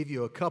Give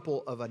you a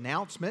couple of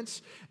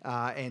announcements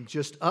and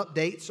just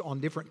updates on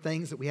different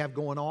things that we have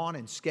going on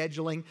and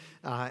scheduling.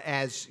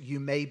 As you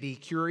may be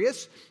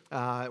curious,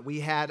 we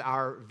had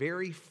our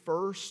very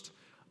first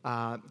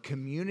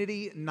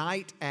community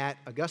night at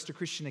Augusta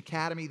Christian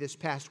Academy this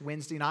past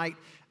Wednesday night.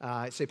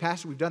 Say,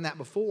 Pastor, we've done that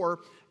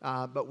before,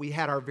 but we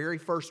had our very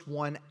first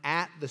one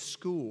at the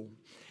school.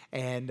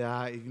 And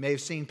you may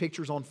have seen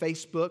pictures on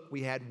Facebook.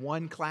 We had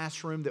one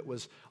classroom that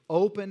was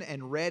open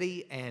and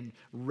ready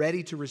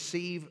to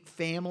receive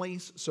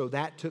families. So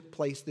that took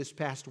place this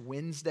past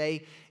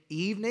Wednesday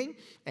evening,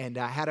 and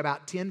I had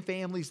about 10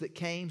 families that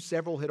came.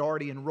 Several had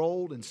already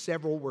enrolled, and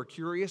several were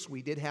curious.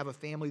 We did have a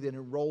family that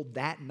enrolled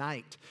that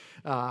night,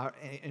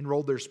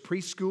 enrolled their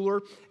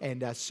preschooler,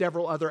 and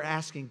several other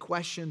asking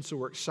questions, so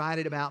we're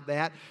excited about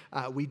that.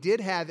 We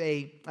did have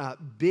a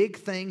big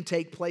thing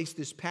take place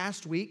this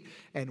past week,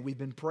 and we've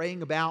been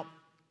praying about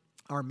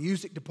our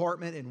music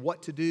department and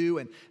what to do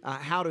and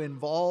how to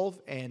involve.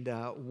 And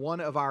one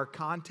of our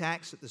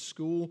contacts at the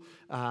school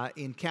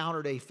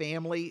encountered a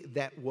family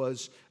that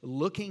was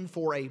looking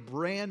for a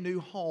brand new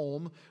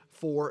home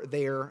for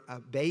their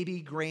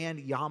baby grand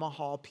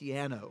Yamaha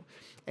piano.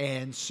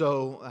 And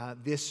so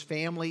this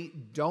family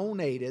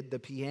donated the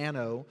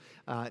piano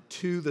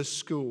to the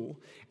school.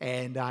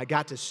 And I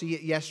got to see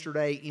it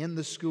yesterday in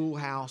the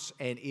schoolhouse,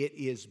 and it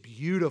is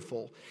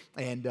beautiful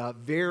and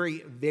very,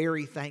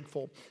 very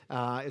thankful.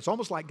 It's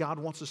almost like God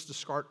wants us to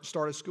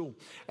start a school.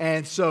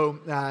 And so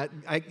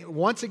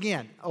once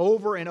again,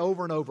 over and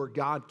over and over,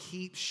 God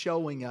keeps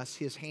showing us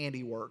His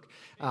handiwork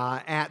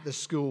at the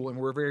school, and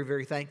we're very,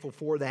 very thankful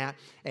for that.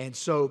 And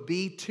so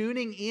be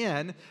tuning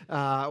in,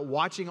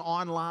 watching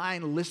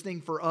online,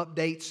 listening for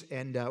updates,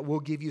 and we'll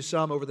give you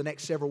some over the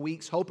next several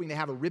weeks, hoping to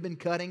have a ribbon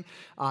cutting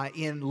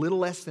in little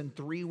less than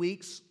 3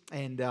 weeks.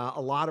 And a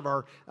lot of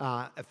our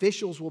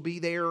officials will be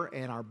there,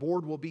 and our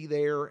board will be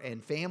there,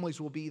 and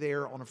families will be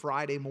there on a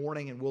Friday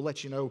morning, and we'll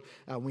let you know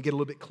when we get a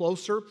little bit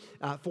closer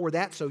for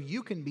that, so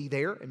you can be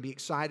there and be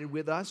excited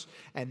with us.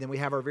 And then we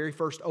have our very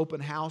first open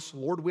house,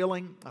 Lord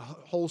willing. A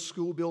whole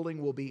school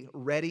building will be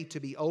ready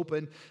to be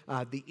open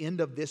the end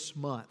of this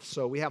month.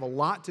 So we have a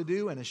lot to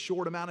do in a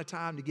short amount of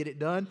time to get it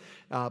done,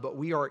 but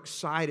we are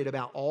excited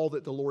about all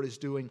that the Lord is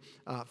doing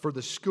for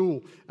the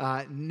school.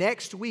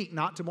 Next week,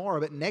 not tomorrow,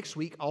 but next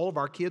week, all of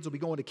our kids will be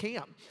going to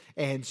camp.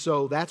 And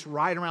so that's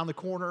right around the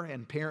corner,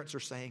 and parents are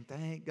saying,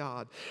 thank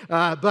God.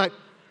 But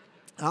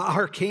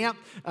our camp,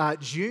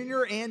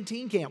 junior and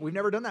teen camp, we've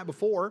never done that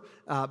before,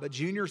 but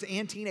juniors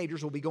and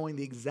teenagers will be going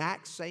the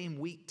exact same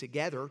week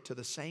together to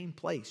the same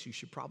place. You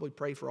should probably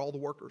pray for all the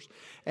workers.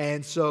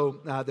 And so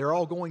they're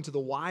all going to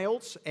the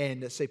Wilds,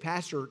 and say,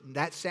 Pastor,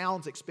 that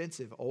sounds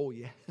expensive. Oh,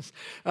 yes,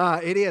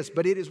 it is,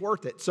 but it is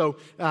worth it. So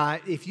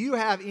if you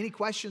have any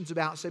questions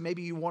about, say,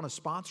 maybe you want to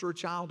sponsor a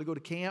child to go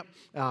to camp,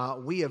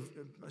 we have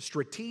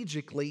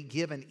strategically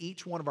given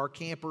each one of our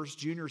campers,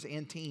 juniors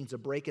and teens, a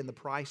break in the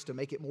price to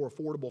make it more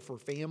affordable for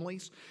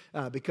families,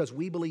 because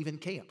we believe in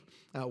camp.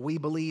 We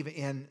believe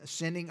in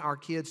sending our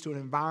kids to an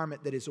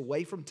environment that is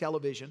away from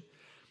television,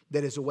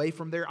 that is away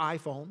from their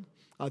iPhone,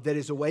 that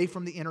is away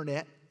from the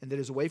internet, and that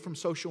is away from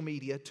social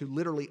media, to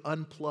literally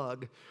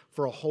unplug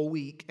for a whole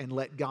week and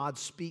let God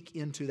speak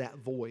into that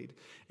void.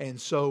 And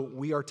so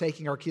we are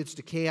taking our kids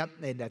to camp.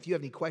 And if you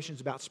have any questions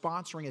about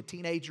sponsoring a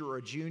teenager or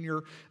a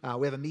junior,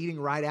 we have a meeting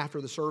right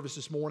after the service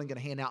this morning, going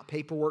to hand out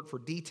paperwork for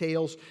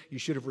details. You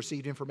should have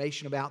received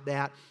information about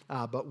that.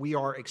 But we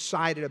are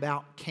excited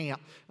about camp.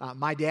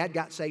 My dad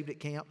got saved at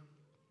camp.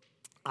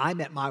 I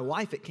met my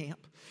wife at camp.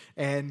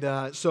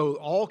 And so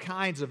all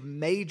kinds of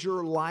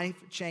major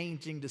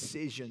life-changing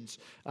decisions.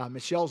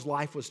 Michelle's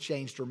life was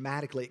changed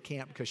dramatically at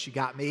camp because she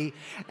got me.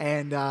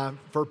 And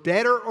for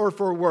better or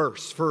for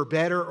worse,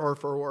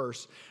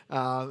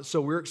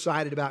 so we're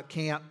excited about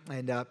camp.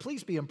 And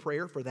please be in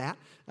prayer for that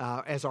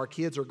as our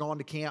kids are going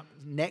to camp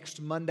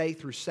next Monday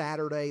through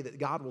Saturday, that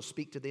God will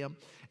speak to them.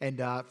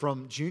 And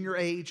from junior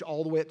age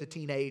all the way up to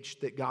teenage,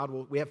 that God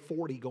will, we have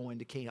 40 going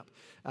to camp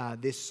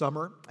this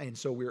summer. And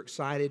so we're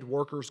excited,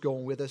 workers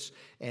going with us,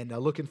 and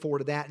looking forward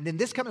to that. And then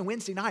this coming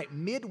Wednesday night,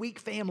 midweek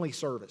family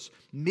service.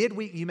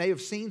 Midweek, you may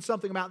have seen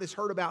something about this,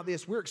 heard about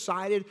this. We're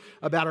excited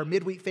about our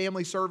midweek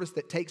family service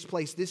that takes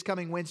place this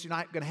coming Wednesday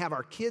night. We're going to have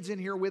our kids in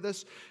here with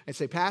us and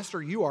say,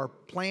 Pastor, you are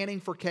planning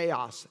for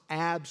chaos.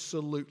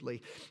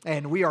 Absolutely.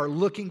 And we are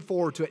looking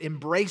forward to it,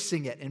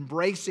 embracing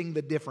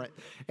the different.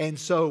 And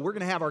so we're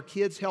going to have our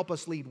kids help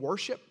us lead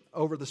worship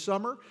over the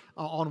summer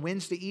on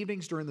Wednesday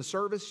evenings during the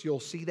service.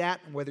 You'll see that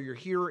whether you're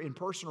here in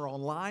person or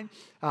online.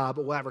 But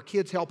we'll have our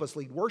kids help us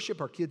lead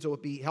worship. Our kids will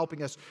be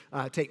helping us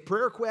take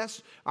prayer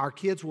requests. Our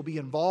kids will be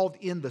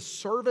involved in the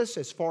service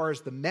as far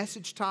as the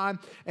message time,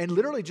 and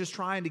literally just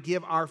trying to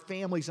give our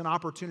families an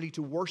opportunity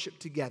to worship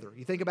together.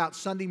 You think about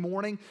Sunday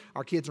morning,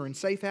 our kids are in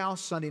Safe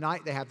House. Sunday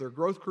night, they have their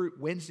growth group.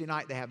 Wednesday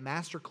night, they have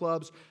master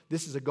clubs.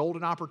 This is a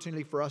golden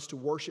opportunity for us to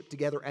worship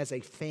together as a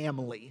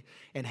family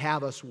and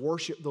have us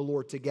worship the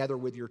Lord together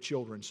with your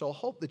children. So I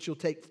hope that you'll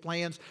take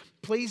plans.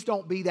 Please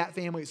don't be that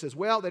family that says,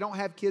 well, they don't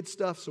have kids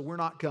stuff, so we're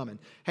not coming.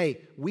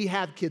 Hey, we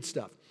have kids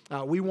stuff.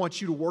 We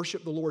want you to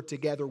worship the Lord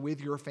together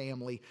with your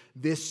family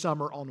this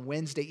summer on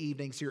Wednesday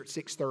evenings here at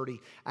 6:30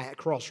 at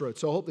Crossroads.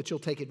 So I hope that you'll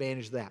take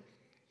advantage of that.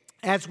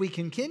 As we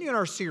continue in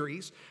our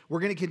series, we're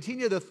going to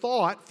continue the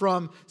thought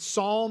from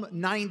Psalm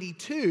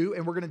 92,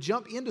 and we're going to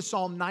jump into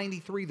Psalm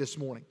 93 this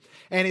morning.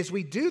 And as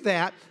we do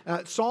that,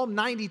 Psalm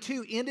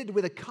 92 ended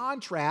with a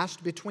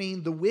contrast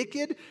between the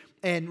wicked,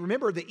 and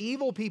remember, the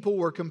evil people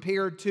were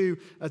compared to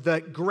the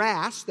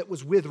grass that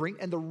was withering,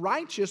 and the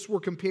righteous were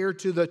compared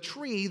to the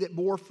tree that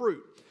bore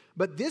fruit.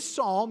 But this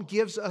psalm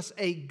gives us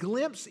a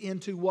glimpse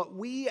into what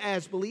we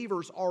as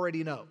believers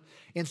already know.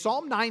 In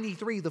Psalm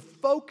 93, the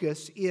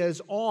focus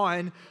is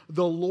on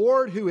the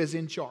Lord who is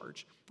in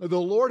charge. The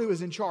Lord who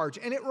is in charge.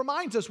 And it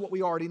reminds us what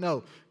we already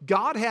know.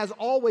 God has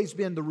always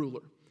been the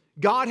ruler.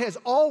 God has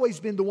always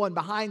been the one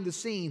behind the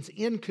scenes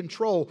in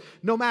control,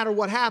 no matter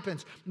what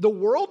happens. The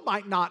world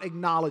might not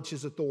acknowledge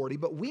His authority,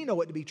 but we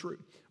know it to be true.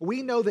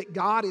 We know that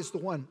God is the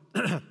one.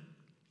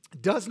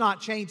 Does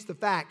not change the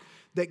fact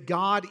that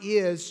God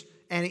is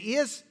and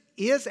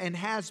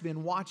has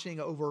been watching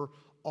over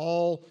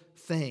all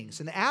things.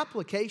 And the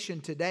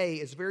application today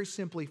is very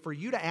simply for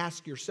you to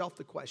ask yourself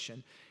the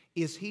question,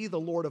 is He the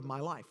Lord of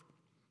my life?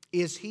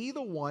 Is He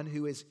the one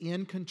who is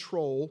in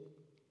control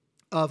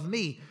of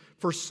me?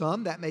 For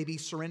some, that may be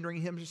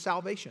surrendering Him to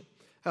salvation.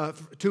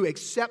 To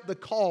accept the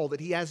call that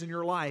He has in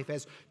your life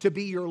as to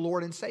be your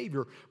Lord and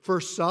Savior.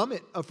 For some,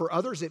 for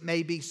others, it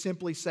may be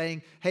simply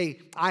saying, hey,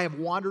 I have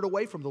wandered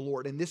away from the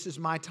Lord, and this is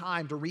my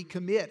time to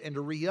recommit and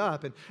to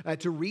re-up and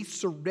to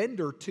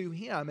re-surrender to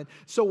Him. And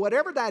so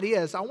whatever that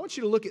is, I want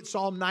you to look at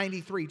Psalm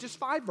 93, just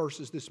 5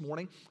 verses this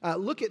morning.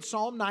 Look at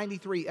Psalm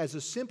 93 as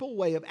a simple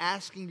way of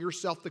asking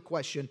yourself the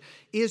question,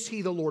 is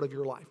He the Lord of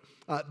your life?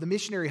 The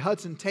missionary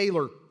Hudson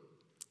Taylor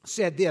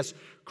said this,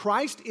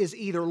 Christ is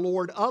either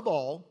Lord of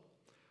all,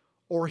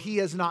 or He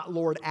is not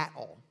Lord at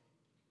all.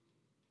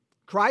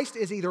 Christ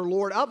is either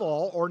Lord of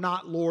all or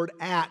not Lord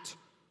at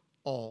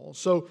all.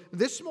 So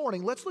this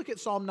morning, let's look at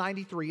Psalm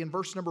 93 and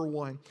verse number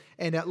 1,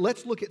 and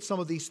let's look at some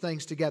of these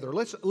things together.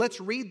 Let's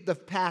read the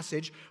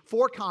passage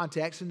for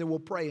context, and then we'll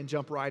pray and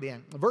jump right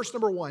in. Verse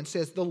number 1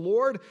 says, "The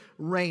Lord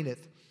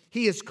reigneth.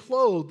 He is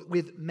clothed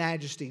with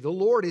majesty. The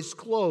Lord is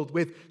clothed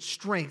with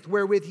strength,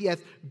 wherewith He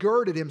hath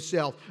girded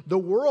Himself. The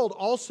world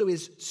also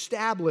is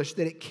established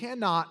that it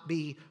cannot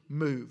be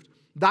moved.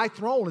 Thy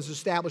throne is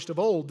established of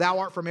old. Thou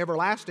art from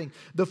everlasting.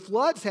 The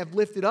floods have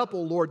lifted up,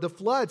 O Lord. The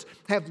floods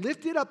have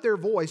lifted up their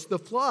voice. The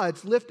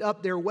floods lift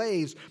up their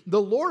waves.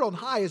 The Lord on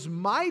high is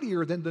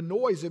mightier than the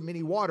noise of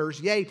many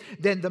waters, yea,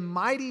 than the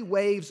mighty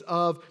waves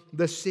of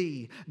the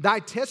sea. Thy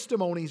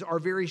testimonies are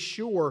very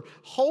sure.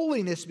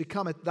 Holiness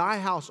becometh thy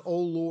house, O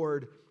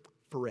Lord,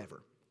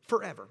 forever."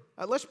 Forever.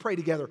 Let's pray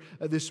together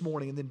this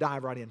morning and then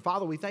dive right in.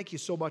 Father, we thank You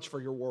so much for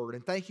Your word,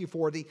 and thank You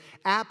for the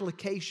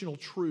applicational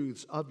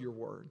truths of Your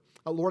word.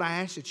 Lord, I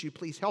ask that You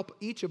please help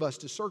each of us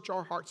to search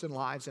our hearts and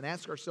lives and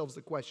ask ourselves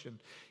the question,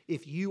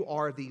 if You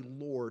are the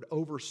Lord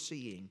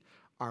overseeing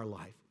our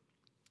life.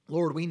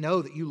 Lord, we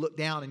know that You look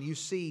down and You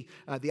see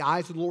the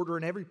eyes of the Lord are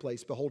in every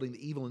place, beholding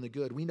the evil and the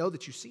good. We know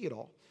that You see it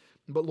all.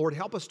 But Lord,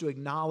 help us to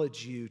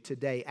acknowledge You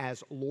today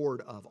as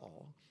Lord of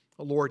all.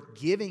 Lord,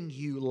 giving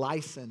You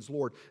license,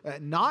 Lord,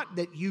 not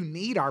that You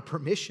need our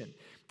permission,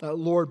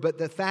 Lord, but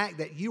the fact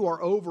that You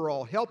are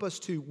overall. Help us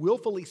to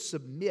willfully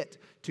submit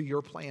to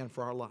Your plan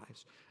for our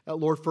lives.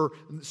 Lord, for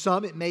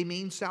some it may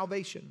mean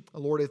salvation.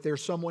 Lord, if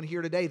there's someone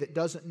here today that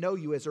doesn't know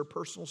You as their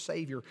personal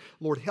Savior,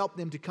 Lord, help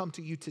them to come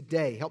to You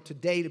today. Help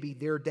today to be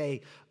their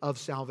day of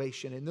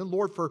salvation. And then,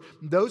 Lord, for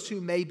those who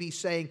may be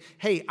saying,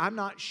 hey, I'm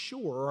not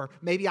sure, or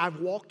maybe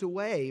I've walked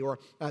away, or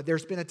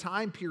there's been a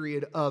time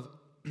period of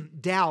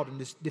doubt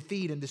and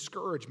defeat and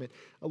discouragement,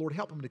 Lord,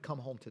 help them to come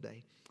home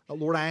today.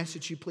 Lord, I ask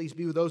that You please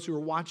be with those who are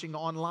watching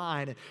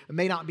online and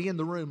may not be in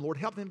the room. Lord,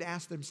 help them to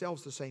ask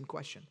themselves the same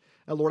question.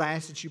 Lord, I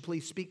ask that You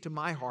please speak to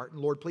my heart.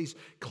 And Lord, please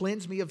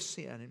cleanse me of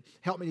sin and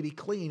help me to be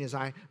clean as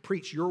I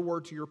preach Your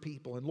word to Your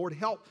people. And Lord,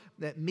 help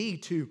me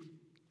to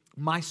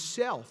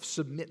myself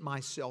submit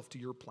myself to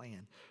Your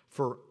plan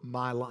for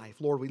my life.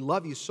 Lord, we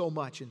love You so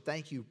much and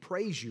thank You,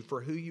 praise You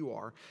for who You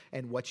are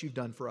and what You've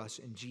done for us.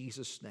 In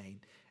Jesus'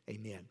 name,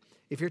 amen.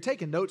 If you're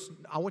taking notes,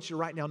 I want you to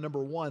write down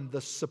number 1,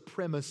 the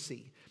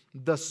supremacy.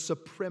 The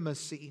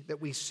supremacy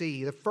that we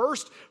see. The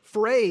first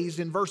phrase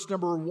in verse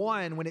number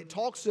 1, when it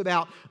talks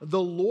about the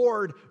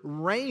Lord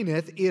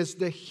reigneth, is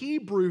the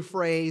Hebrew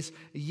phrase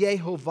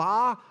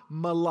Yehovah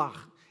Malach.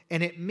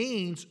 And it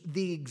means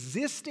the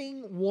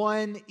existing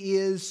one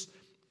is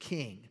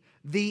king.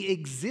 The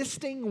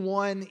existing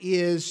one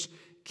is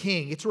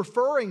king. It's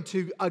referring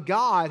to a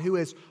God who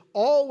has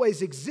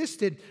always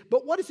existed.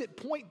 But what does it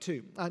point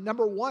to?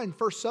 Number 1,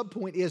 first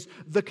subpoint is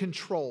the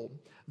control.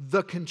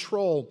 The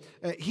control.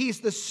 He's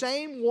the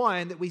same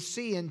one that we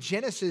see in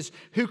Genesis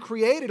who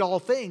created all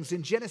things.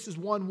 In Genesis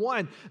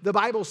 1:1, the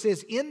Bible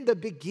says, in the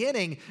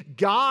beginning,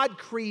 God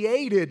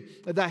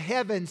created the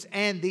heavens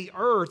and the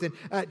earth.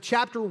 And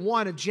chapter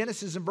 1 of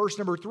Genesis in verse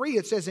number 3,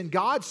 it says, and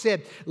God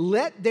said,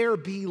 let there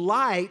be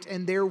light,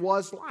 and there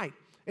was light.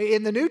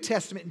 In the New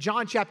Testament, in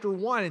John chapter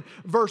 1, and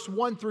verse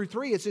 1 through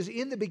 3, it says,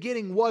 "In the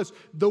beginning was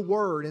the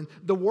Word, and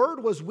the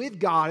Word was with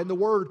God, and the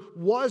Word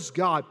was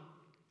God.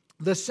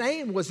 The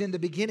same was in the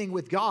beginning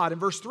with God." In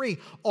verse 3,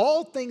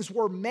 "All things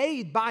were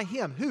made by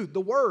Him." Who? The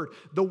Word.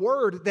 The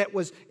Word that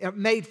was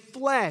made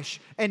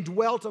flesh and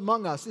dwelt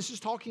among us. This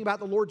is talking about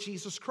the Lord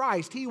Jesus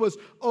Christ. He was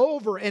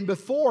over and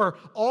before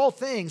all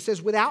things. It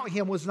says, "Without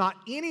Him was not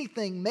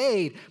anything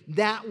made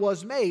that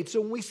was made."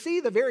 So when we see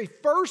the very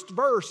first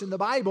verse in the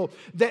Bible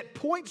that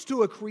points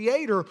to a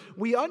Creator,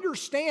 we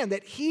understand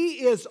that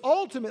He is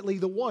ultimately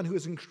the one who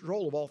is in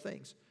control of all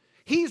things.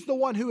 He's the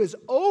one who is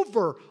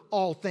over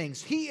all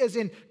things. He is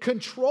in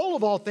control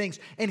of all things.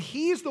 And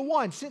He's the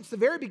one, since the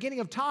very beginning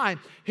of time,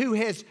 who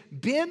has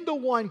been the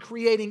one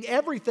creating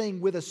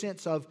everything with a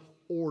sense of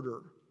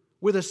order.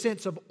 With a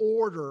sense of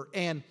order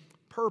and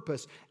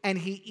purpose. And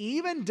He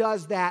even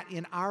does that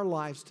in our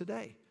lives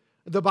today.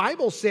 The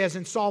Bible says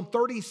in Psalm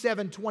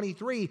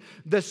 37:23,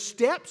 "The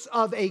steps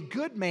of a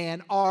good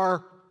man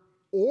are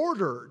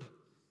ordered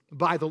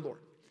by the Lord."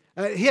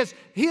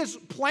 His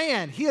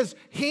plan, His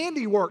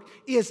handiwork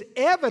is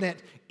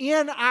evident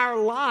in our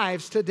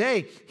lives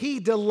today. He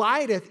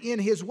delighteth in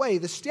His way,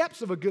 the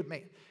steps of a good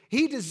man.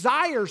 He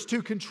desires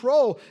to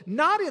control,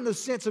 not in the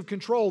sense of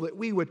control that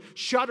we would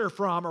shudder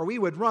from or we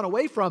would run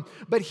away from,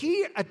 but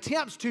He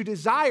attempts to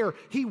desire,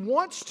 He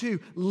wants to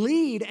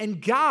lead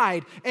and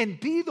guide and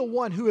be the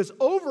one who is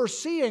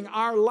overseeing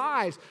our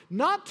lives,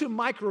 not to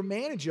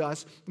micromanage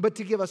us, but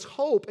to give us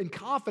hope and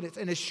confidence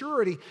and a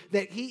surety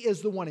that He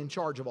is the one in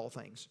charge of all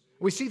things.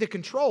 We see the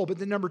control, but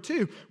then number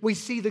two, we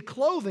see the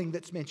clothing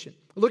that's mentioned.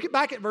 Look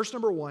back at verse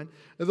number 1.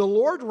 "The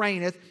Lord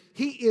reigneth,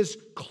 He is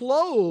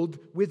clothed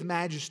with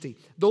majesty.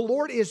 The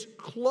Lord is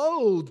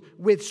clothed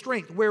with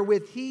strength,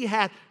 wherewith He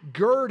hath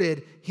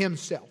girded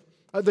Himself."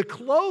 The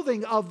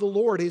clothing of the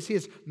Lord is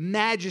His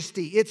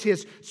majesty. It's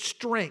His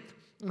strength.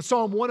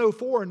 Psalm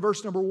 104 and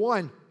verse number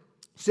 1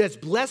 says,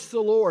 "Bless the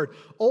Lord,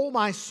 O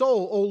my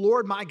soul, O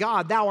Lord my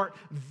God. Thou art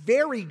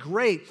very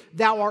great.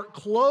 Thou art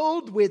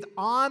clothed with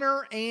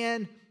honor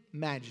and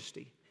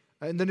majesty."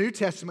 In the New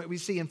Testament, we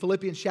see in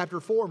Philippians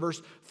chapter 4,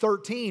 verse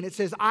 13, it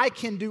says, "I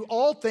can do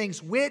all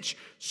things which,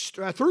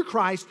 through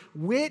Christ,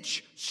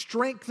 which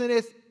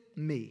strengtheneth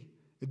me."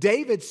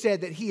 David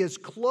said that he is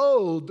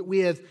clothed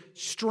with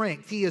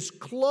strength. He is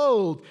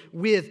clothed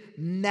with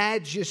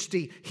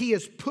majesty. He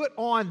has put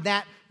on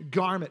that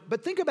garment.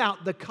 But think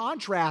about the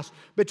contrast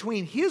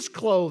between His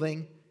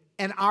clothing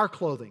and our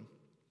clothing.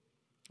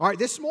 All right,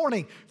 this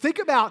morning, think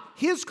about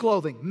His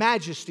clothing,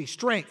 majesty,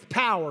 strength,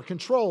 power,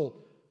 control.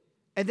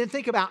 And then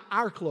think about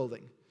our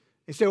clothing.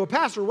 You say, "Well,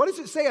 Pastor, what does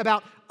it say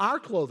about our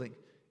clothing?"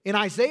 In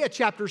Isaiah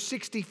chapter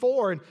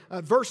 64 and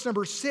verse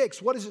number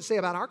 6, what does it say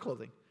about our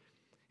clothing?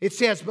 It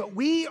says, "But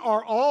we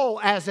are all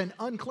as an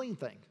unclean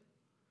thing."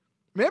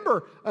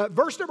 Remember,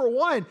 verse number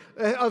 1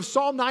 of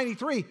Psalm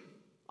 93,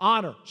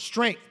 honor,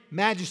 strength,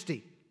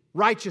 majesty,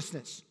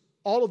 righteousness,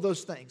 all of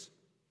those things.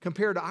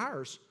 Compared to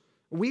ours,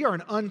 we are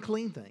an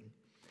unclean thing.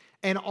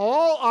 "And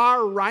all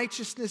our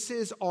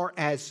righteousnesses are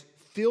as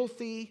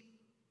filthy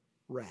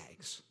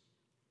rags."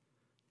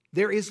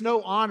 There is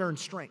no honor and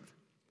strength.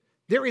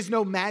 There is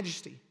no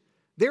majesty.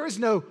 There is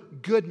no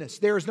goodness.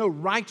 There is no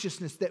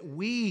righteousness that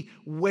we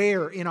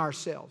wear in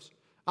ourselves.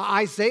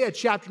 Isaiah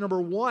chapter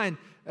number 1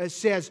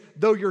 says,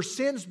 "Though your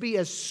sins be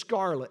as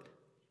scarlet."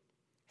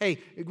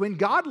 Hey, when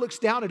God looks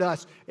down at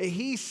us,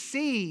 He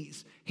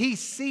sees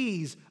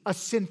a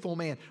sinful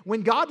man.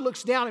 When God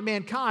looks down at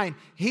mankind,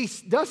 He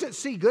doesn't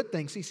see good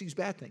things. He sees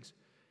bad things.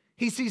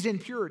 He sees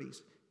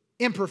impurities,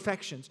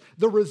 imperfections,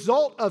 the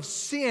result of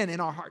sin in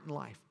our heart and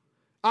life.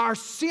 Our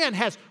sin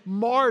has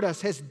marred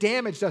us, has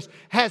damaged us,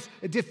 has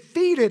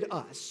defeated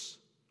us.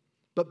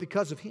 But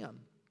because of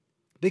Him,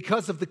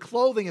 because of the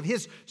clothing of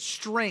His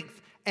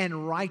strength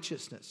and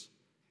righteousness,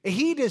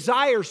 He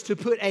desires to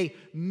put a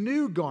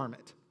new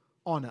garment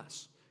on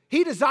us.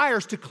 He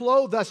desires to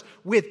clothe us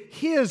with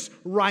His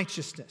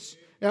righteousness.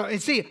 Now,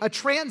 and see, a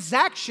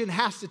transaction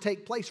has to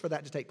take place for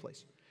that to take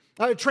place.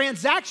 A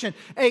transaction,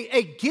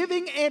 a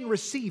giving and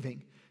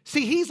receiving.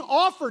 See, He's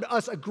offered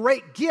us a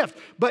great gift,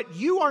 but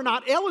you are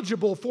not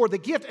eligible for the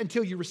gift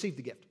until you receive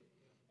the gift.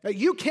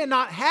 You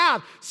cannot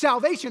have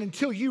salvation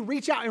until you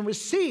reach out and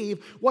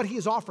receive what He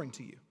is offering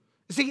to you.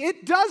 See,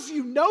 it does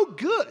you no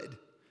good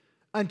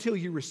until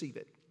you receive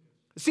it.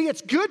 See,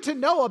 it's good to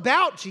know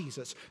about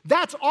Jesus.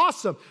 That's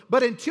awesome.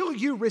 But until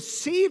you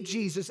receive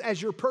Jesus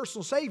as your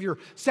personal Savior,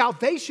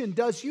 salvation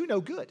does you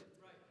no good.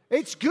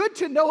 It's good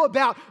to know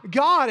about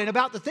God and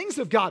about the things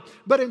of God,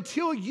 but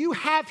until you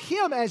have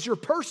Him as your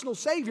personal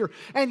Savior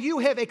and you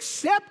have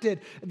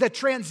accepted the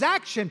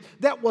transaction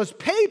that was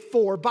paid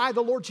for by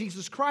the Lord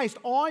Jesus Christ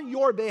on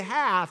your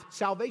behalf,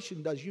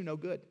 salvation does you no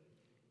good.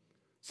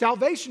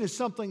 Salvation is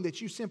something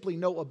that you simply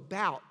know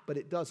about, but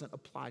it doesn't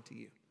apply to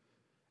you.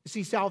 You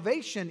see,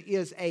 salvation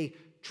is a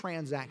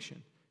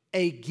transaction,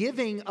 a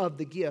giving of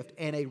the gift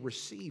and a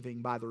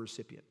receiving by the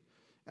recipient.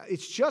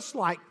 It's just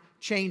like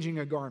changing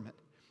a garment.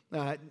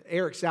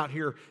 Eric's out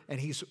here and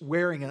he's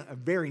wearing a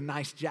very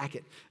nice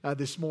jacket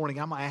this morning.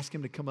 I'm going to ask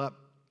him to come up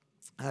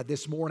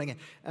this morning.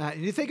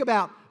 And you think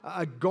about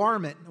a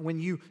garment. When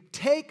you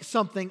take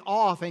something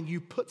off and you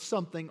put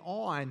something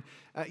on,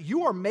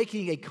 you are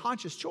making a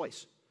conscious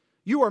choice.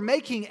 You are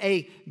making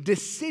a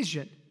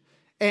decision.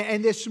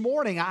 And this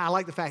morning, I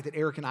like the fact that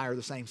Eric and I are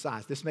the same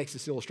size. This makes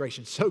this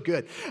illustration so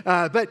good.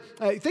 But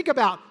think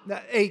about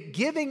a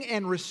giving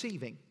and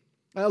receiving.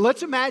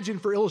 Let's imagine,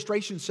 for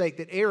illustration's sake,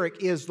 that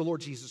Eric is the Lord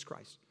Jesus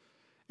Christ.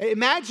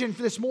 Imagine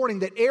for this morning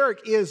that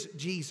Eric is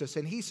Jesus,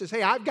 and he says,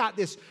 hey, I've got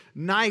this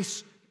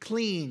nice,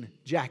 clean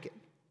jacket.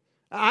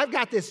 I've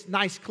got this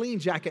nice, clean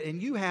jacket,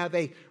 and you have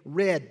a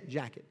red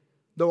jacket.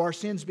 Though our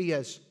sins be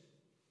as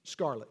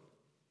scarlet.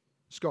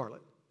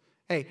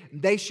 Hey,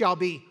 they shall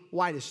be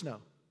white as snow.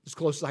 As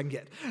close as I can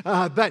get.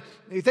 But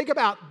you think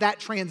about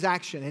that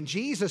transaction, and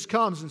Jesus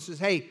comes and says,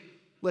 hey,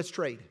 let's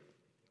trade.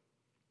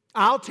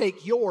 I'll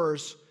take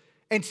yours.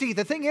 And see,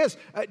 the thing is,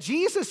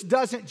 Jesus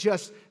doesn't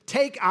just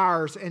take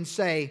ours and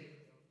say,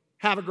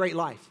 have a great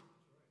life.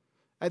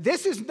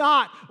 This is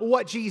not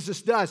what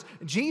Jesus does.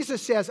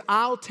 Jesus says,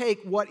 I'll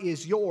take what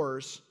is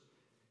yours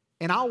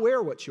and I'll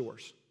wear what's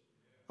yours.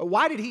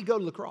 Why did he go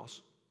to the cross?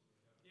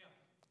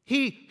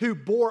 He who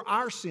bore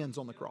our sins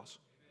on the cross.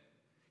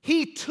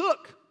 He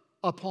took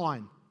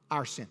upon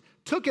our sin,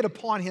 took it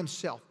upon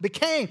himself,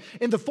 became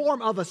in the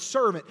form of a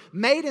servant,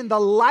 made in the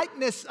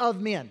likeness of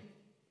men.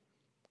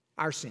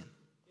 Our sin.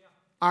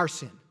 Our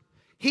sin.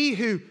 He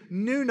who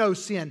knew no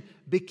sin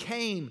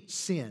became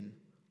sin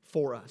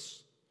for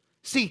us.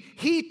 See,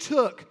 he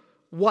took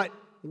what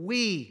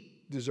we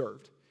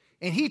deserved.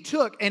 And he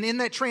took, and in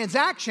that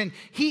transaction,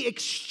 he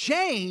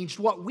exchanged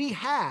what we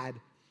had,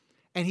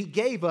 and he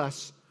gave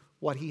us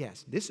what he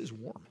has. This is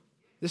warm.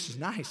 This is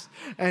nice.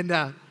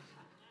 And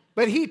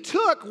but he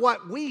took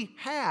what we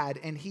had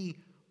and he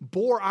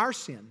bore our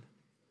sin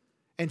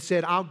and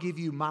said, I'll give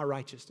you my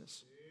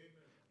righteousness.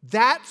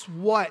 That's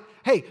why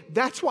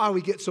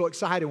we get so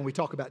excited when we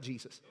talk about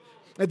Jesus.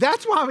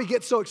 That's why we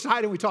get so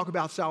excited when we talk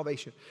about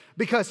salvation.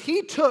 Because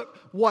he took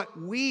what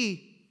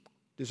we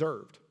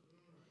deserved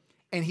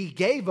and he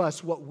gave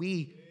us what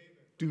we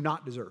do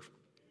not deserve.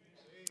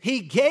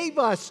 He gave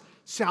us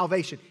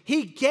salvation.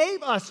 He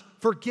gave us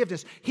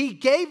forgiveness. He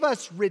gave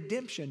us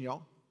redemption,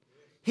 y'all.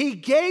 He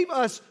gave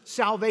us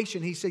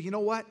salvation. He said, you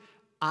know what?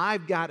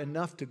 I've got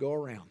enough to go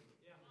around.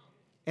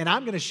 And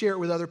I'm going to share it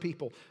with other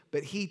people.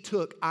 But he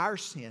took our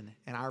sin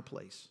and our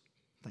place.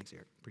 Thanks,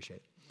 Eric. Appreciate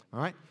it. All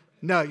right?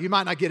 No, you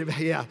might not get it.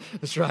 Yeah,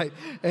 that's right.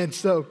 And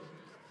so,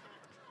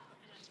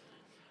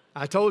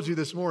 I told you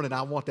this morning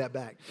I want that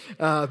back.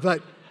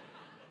 But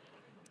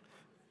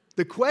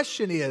the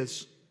question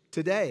is,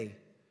 today,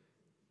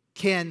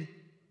 can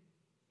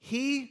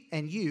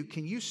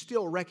you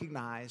still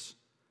recognize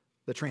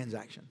the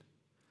transaction?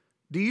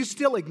 Do you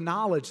still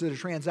acknowledge that a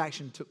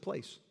transaction took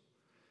place?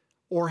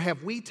 Or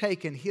have we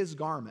taken his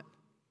garment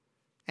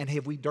and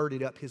have we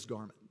dirtied up his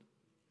garment?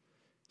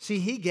 See,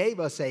 he gave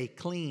us a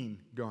clean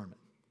garment.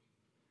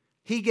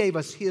 He gave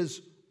us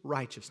his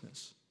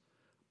righteousness.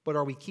 But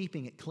are we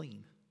keeping it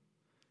clean?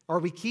 Are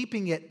we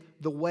keeping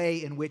it the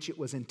way in which it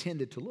was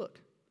intended to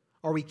look?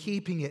 Are we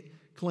keeping it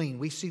clean?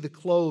 We see the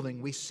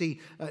clothing. We see,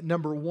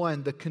 number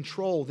 1, the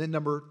control. Then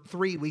number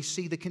 3, we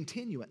see the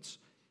continuance.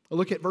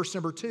 Look at verse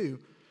number 2.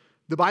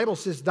 The Bible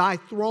says, thy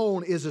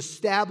throne is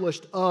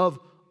established of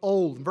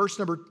old. In verse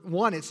number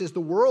 1, it says the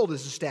world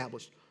is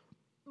established.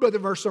 But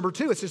in verse number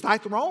 2, it says thy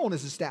throne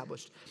is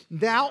established.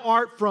 Thou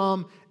art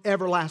from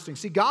everlasting.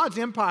 See, God's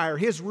empire,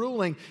 his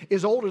ruling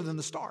is older than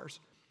the stars.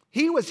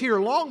 He was here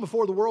long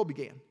before the world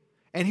began.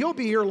 And he'll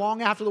be here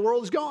long after the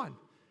world is gone.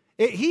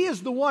 He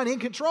is the one in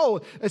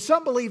control.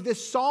 Some believe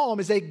this psalm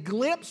is a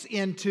glimpse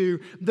into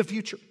the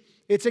future.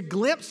 It's a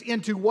glimpse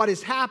into what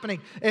is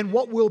happening and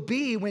what will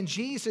be when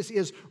Jesus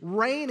is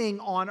reigning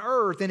on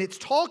earth. And it's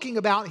talking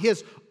about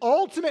his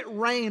ultimate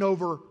reign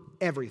over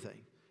everything.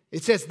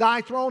 It says,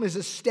 thy throne is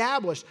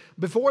established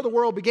before the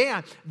world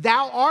began.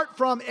 Thou art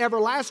from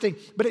everlasting.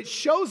 But it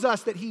shows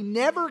us that he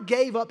never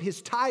gave up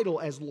his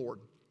title as Lord.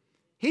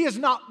 He has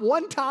not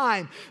one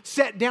time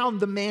set down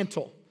the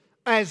mantle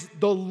as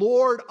the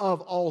Lord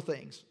of all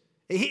things.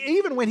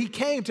 Even when he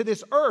came to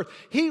this earth,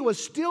 he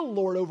was still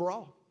Lord over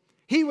all.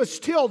 He was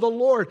still the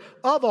Lord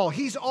of all.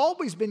 He's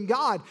always been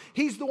God.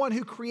 He's the one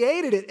who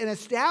created it and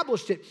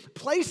established it,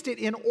 placed it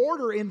in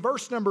order in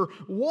verse number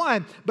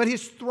 1. But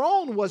his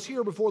throne was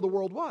here before the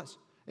world was.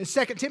 In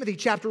 2 Timothy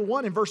chapter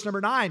 1 and verse number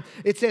 9,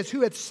 it says,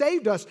 who hath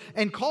saved us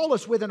and called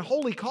us with an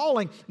holy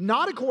calling,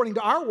 not according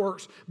to our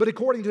works, but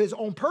according to his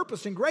own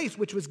purpose and grace,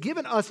 which was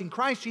given us in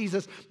Christ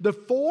Jesus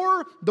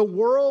before the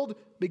world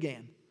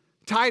began.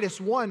 Titus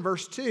 1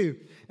 verse 2,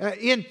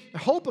 in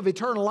hope of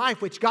eternal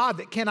life, which God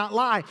that cannot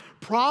lie,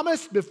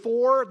 promised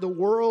before the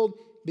world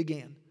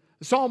began.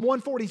 Psalm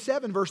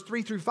 147 verse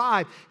 3 through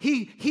 5,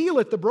 he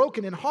healeth the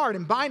broken in heart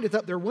and bindeth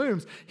up their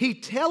wounds. He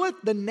telleth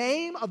the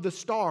name of the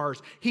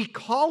stars. He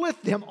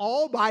calleth them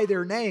all by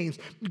their names.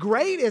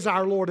 Great is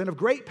our Lord and of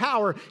great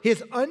power.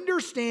 His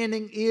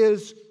understanding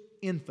is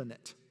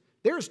infinite.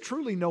 There is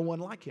truly no one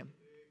like him.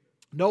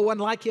 No one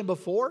like him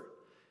before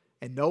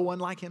and no one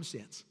like him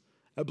since.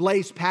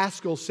 Blaise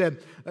Pascal said,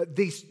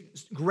 the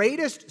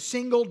greatest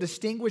single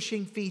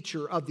distinguishing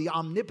feature of the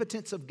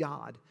omnipotence of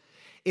God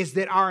is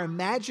that our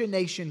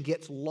imagination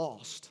gets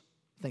lost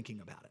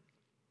thinking about it.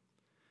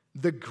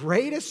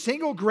 The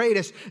single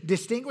greatest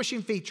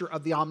distinguishing feature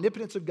of the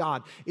omnipotence of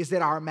God is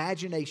that our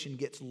imagination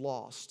gets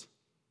lost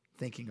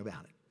thinking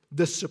about it.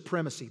 The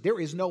supremacy. There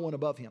is no one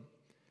above Him.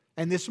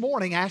 And this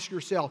morning, ask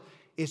yourself,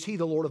 is He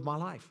the Lord of my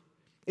life?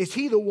 Is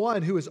He the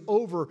one who is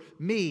over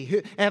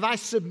me? Have I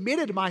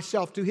submitted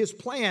myself to His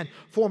plan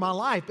for my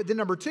life? But then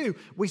number two,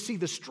 we see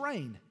the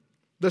strain.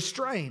 The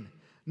strain.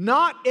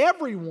 Not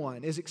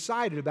everyone is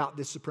excited about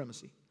this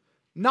supremacy.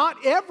 Not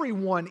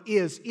everyone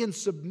is in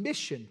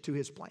submission to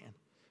His plan.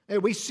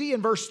 And we see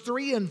in verse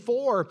 3 and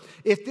 4,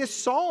 if this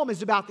psalm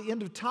is about the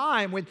end of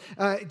time when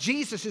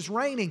Jesus is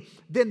reigning,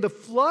 then the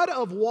flood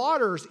of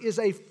waters is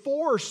a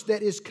force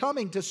that is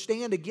coming to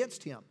stand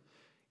against Him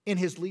in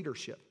His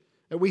leadership.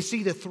 We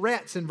see the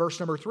threats in verse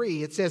number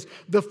 3. It says,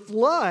 the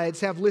floods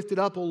have lifted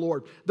up, O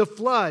Lord. The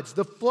floods,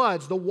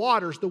 the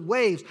waters, the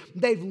waves.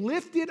 They've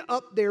lifted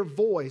up their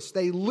voice.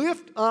 They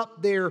lift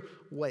up their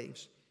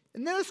waves.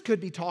 And this could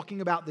be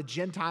talking about the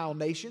Gentile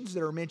nations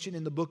that are mentioned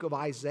in the book of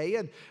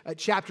Isaiah,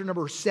 chapter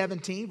number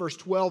 17, verse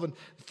 12 and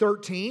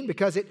 13,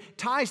 because it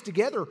ties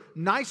together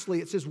nicely.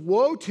 It says,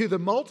 woe to the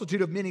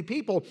multitude of many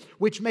people,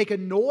 which make a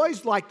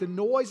noise like the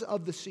noise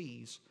of the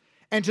seas,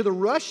 and to the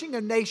rushing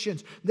of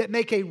nations that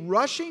make a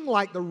rushing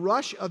like the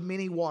rush of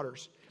many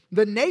waters.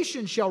 The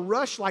nations shall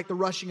rush like the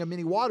rushing of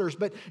many waters,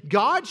 but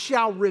God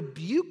shall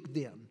rebuke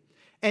them,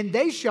 and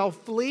they shall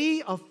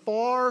flee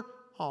afar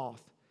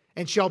off,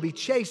 and shall be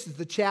chased as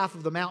the chaff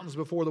of the mountains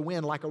before the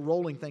wind, like a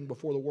rolling thing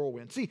before the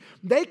whirlwind. See,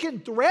 they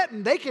can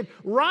threaten, they can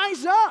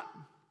rise up,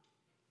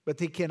 but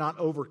they cannot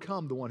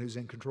overcome the one who's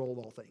in control of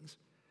all things.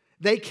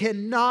 They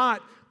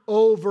cannot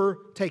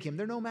overtake Him.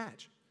 They're no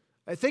match.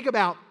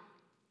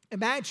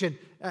 Imagine,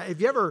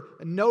 have you ever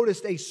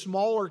noticed a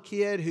smaller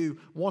kid who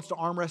wants to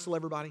arm wrestle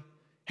everybody?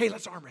 Hey,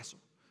 let's arm wrestle.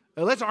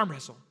 Let's arm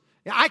wrestle.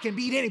 Yeah, I can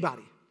beat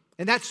anybody.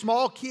 And that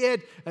small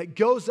kid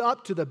goes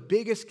up to the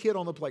biggest kid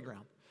on the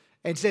playground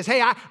and says,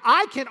 hey,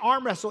 I can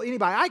arm wrestle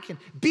anybody. I can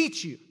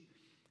beat you.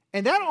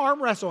 And that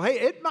arm wrestle, hey,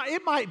 it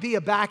might be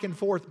a back and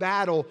forth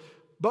battle,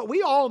 but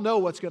we all know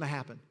what's going to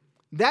happen.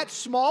 That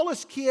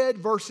smallest kid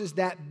versus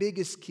that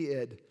biggest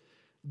kid,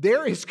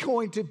 there is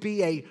going to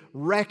be a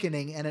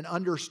reckoning and an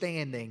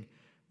understanding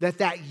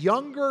that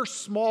younger,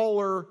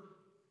 smaller,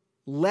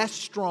 less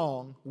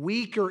strong,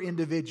 weaker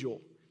individual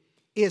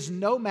is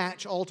no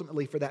match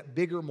ultimately for that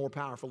bigger, more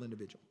powerful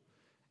individual.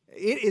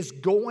 It is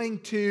going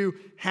to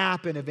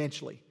happen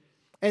eventually.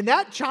 And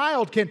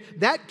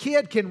that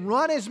kid can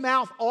run his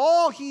mouth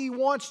all he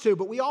wants to,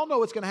 but we all know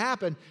what's going to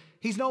happen.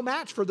 He's no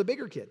match for the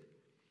bigger kid.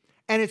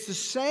 And it's the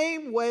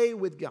same way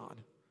with God.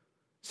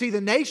 See,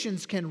 the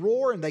nations can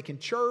roar and they can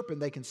chirp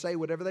and they can say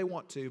whatever they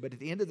want to, but at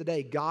the end of the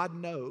day, God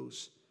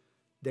knows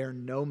they're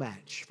no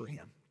match for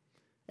Him.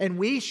 And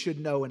we should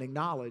know and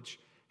acknowledge,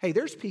 hey,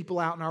 there's people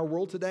out in our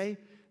world today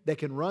that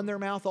can run their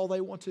mouth all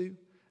they want to.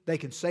 They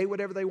can say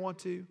whatever they want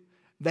to.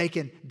 They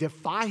can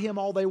defy Him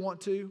all they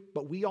want to,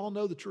 but we all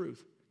know the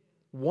truth.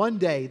 One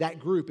day that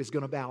group is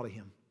going to bow to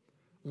Him.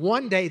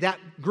 One day that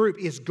group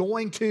is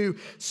going to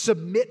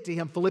submit to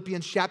Him.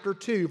 Philippians chapter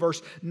 2,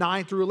 verse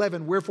 9 through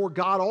 11. Wherefore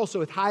God also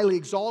hath highly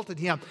exalted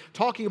Him,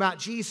 talking about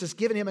Jesus,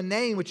 giving Him a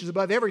name which is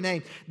above every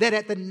name, that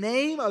at the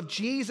name of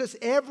Jesus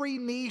every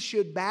knee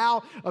should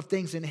bow, of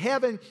things in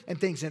heaven and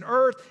things in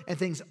earth and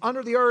things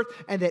under the earth,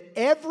 and that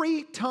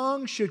every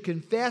tongue should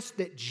confess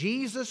that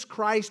Jesus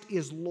Christ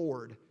is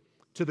Lord,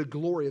 to the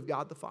glory of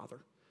God the Father.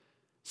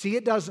 See,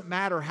 it doesn't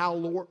matter how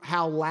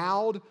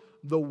loud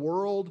the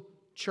world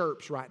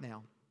chirps right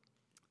now.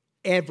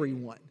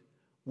 Everyone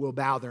will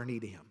bow their knee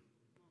to Him.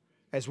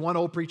 As one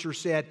old preacher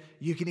said,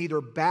 you can either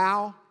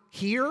bow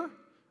here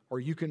or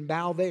you can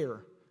bow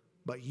there.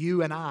 But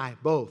you and I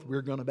both,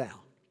 we're going to bow.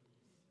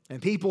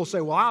 And people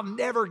say, well, I'll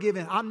never give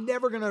in. I'm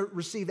never going to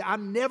receive that.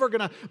 I'm never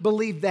going to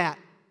believe that.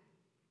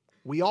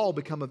 We all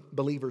become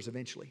believers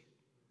eventually.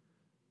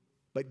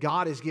 But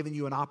God has given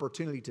you an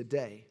opportunity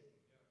today.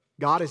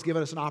 God has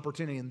given us an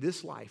opportunity in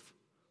this life.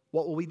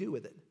 What will we do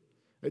with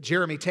it?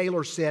 Jeremy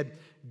Taylor said,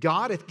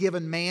 God hath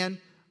given man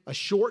a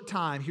short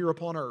time here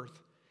upon earth,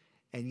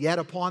 and yet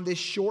upon this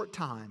short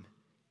time,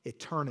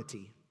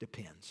 eternity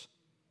depends.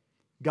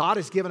 God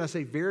has given us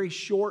a very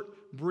short,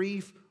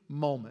 brief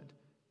moment.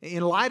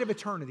 In light of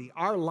eternity,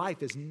 our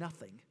life is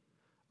nothing.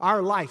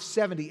 Our life,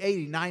 70,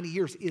 80, 90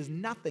 years, is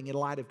nothing in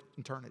light of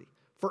eternity,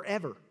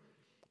 forever.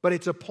 But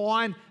it's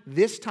upon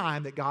this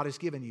time that God has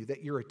given you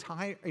that your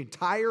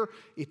entire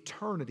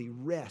eternity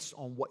rests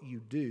on what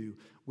you do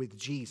with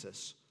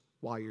Jesus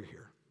while you're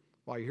here.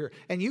 While you're here.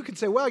 And you can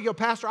say, well,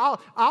 Pastor,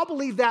 I'll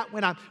believe that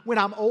when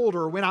I'm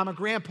older, when I'm a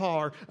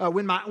grandpa, or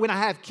when I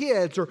have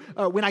kids, or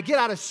when I get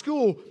out of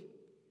school.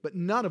 But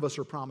none of us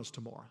are promised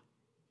tomorrow.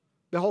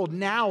 Behold,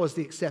 now is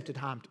the accepted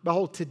time.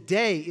 Behold,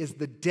 today is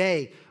the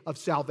day of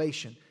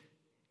salvation.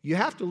 You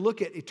have to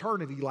look at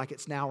eternity like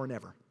it's now or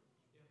never.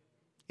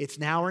 It's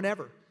now or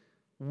never.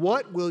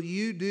 What will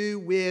you do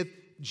with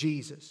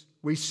Jesus.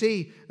 We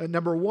see,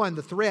 number one,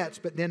 the threats,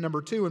 but then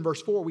number two, in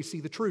verse 4, we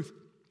see the truth.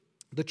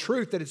 The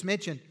truth that is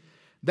mentioned.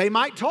 They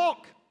might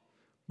talk,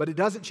 but it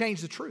doesn't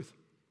change the truth.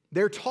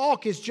 Their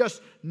talk is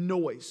just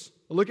noise.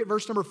 Look at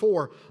verse number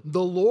 4.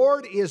 The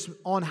Lord is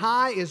on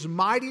high, is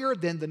mightier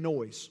than the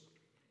noise.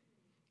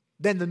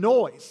 Than the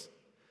noise.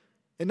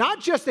 And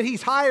not just that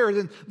He's higher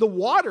than the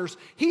waters,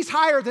 He's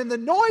higher than the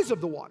noise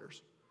of the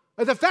waters.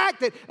 The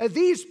fact that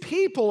these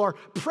people are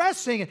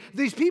pressing,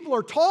 these people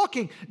are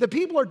talking, the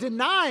people are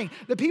denying,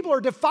 the people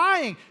are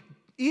defying,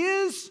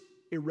 is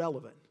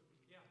irrelevant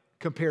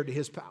compared to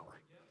His power.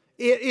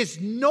 It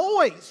is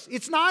noise.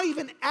 It's not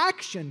even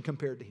action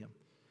compared to Him.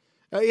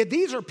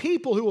 These are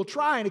people who will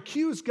try and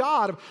accuse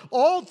God of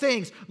all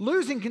things,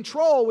 losing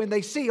control when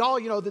they see,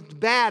 that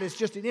bad is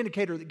just an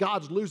indicator that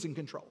God's losing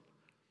control.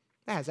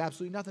 That has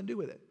absolutely nothing to do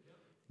with it.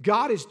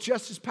 God is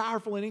just as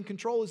powerful and in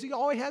control as He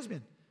always has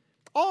been.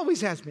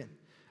 Always has been.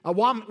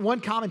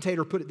 One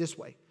commentator put it this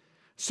way.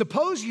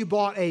 Suppose you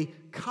bought a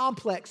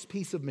complex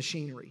piece of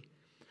machinery.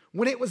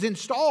 When it was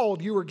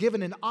installed, you were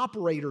given an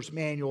operator's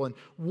manual and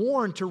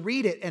warned to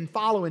read it and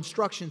follow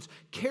instructions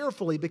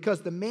carefully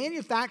because the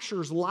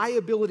manufacturer's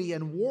liability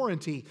and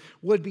warranty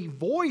would be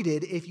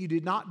voided if you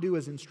did not do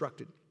as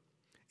instructed.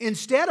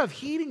 Instead of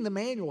heeding the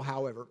manual,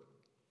 however,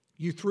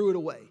 you threw it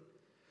away,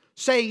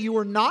 saying you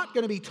were not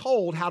going to be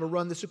told how to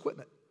run this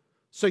equipment.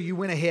 So you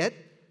went ahead,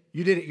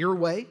 you did it your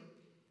way,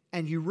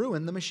 and you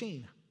ruined the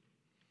machine.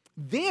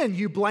 Then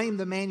you blame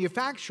the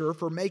manufacturer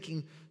for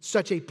making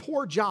such a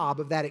poor job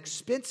of that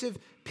expensive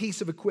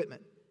piece of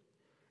equipment.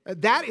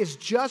 That is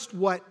just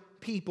what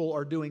people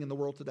are doing in the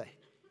world today.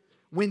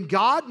 When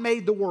God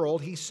made the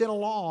world, He sent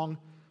along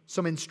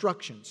some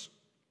instructions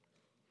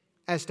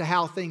as to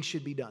how things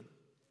should be done.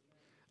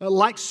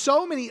 Like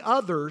so many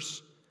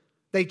others,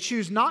 they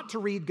choose not to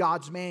read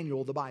God's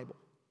manual, the Bible.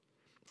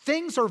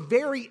 Things are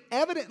very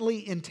evidently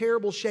in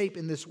terrible shape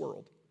in this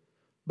world.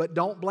 But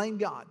don't blame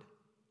God.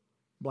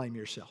 Blame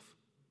yourself.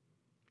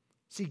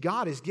 See,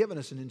 God has given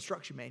us an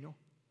instruction manual.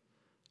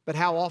 But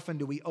how often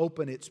do we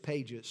open its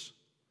pages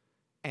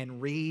and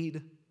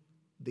read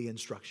the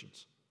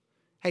instructions?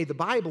 Hey, the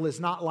Bible is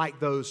not like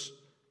those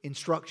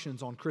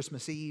instructions on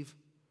Christmas Eve,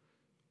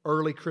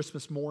 early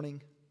Christmas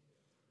morning.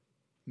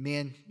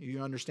 Men,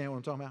 you understand what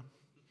I'm talking about?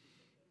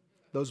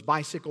 Those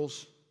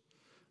bicycles,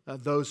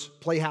 those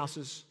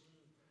playhouses.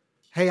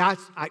 Hey, I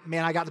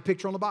got the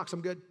picture on the box.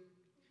 I'm good.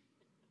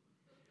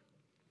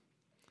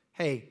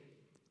 Hey,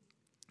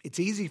 it's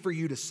easy for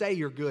you to say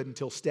you're good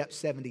until step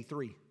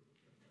 73.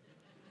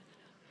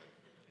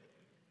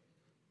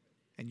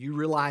 And you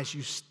realize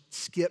you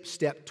skip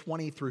step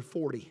 20 through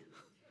 40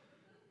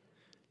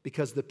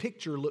 because the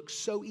picture looks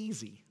so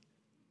easy.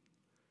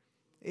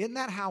 Isn't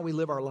that how we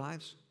live our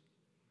lives?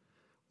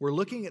 We're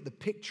looking at the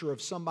picture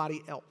of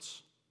somebody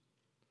else.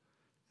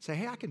 Say,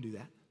 hey, I can do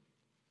that.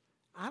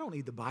 I don't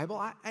need the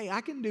Bible.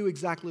 I can do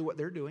exactly what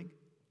they're doing.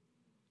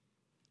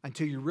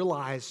 Until you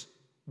realize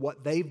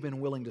what they've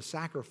been willing to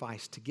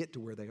sacrifice to get to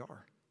where they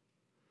are.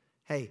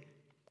 Hey,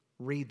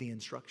 read the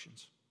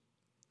instructions.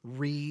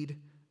 Read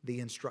the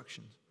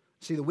instructions.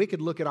 See, the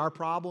wicked look at our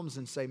problems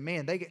and say,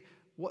 man,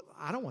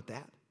 I don't want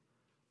that.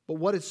 But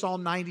what did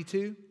Psalm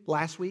 92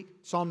 last week?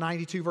 Psalm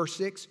 92 verse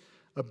 6.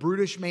 A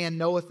brutish man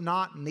knoweth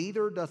not,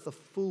 neither doth a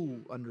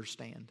fool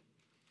understand.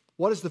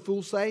 What does the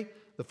fool say?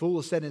 The fool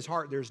has said in his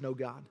heart, there's no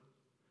God.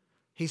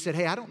 He said,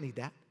 hey, I don't need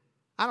that.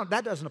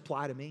 That doesn't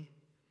apply to me.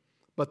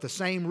 But the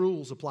same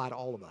rules apply to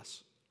all of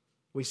us.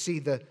 We see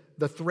the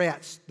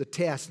threats, the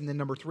tests, and then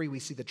number 3, we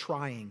see the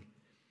trying.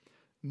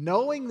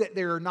 Knowing that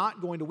they're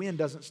not going to win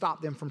doesn't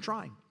stop them from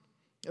trying.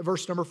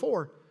 Verse number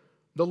 4,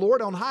 the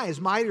Lord on high is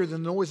mightier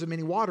than the noise of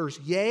many waters,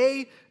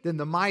 yea, than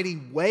the mighty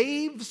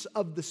waves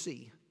of the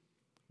sea.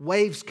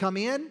 Waves come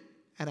in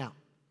and out,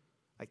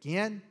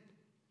 again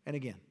and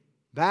again,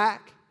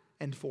 back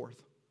and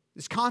forth.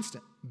 It's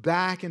constant,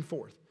 back and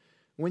forth.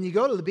 When you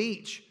go to the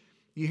beach,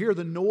 you hear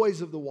the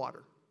noise of the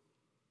water.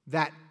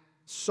 That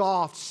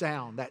soft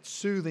sound, that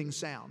soothing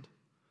sound,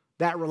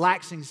 that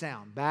relaxing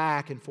sound,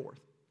 back and forth.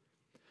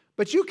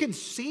 But you can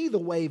see the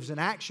waves in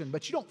action,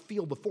 but you don't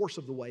feel the force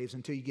of the waves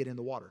until you get in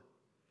the water.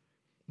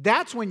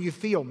 That's when you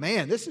feel,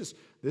 man, this is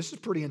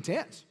pretty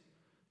intense.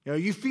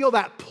 You feel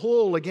that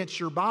pull against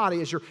your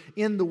body as you're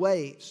in the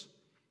waves.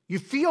 You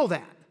feel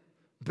that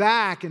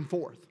back and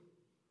forth.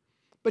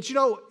 But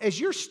as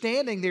you're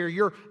standing there,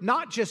 you're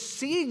not just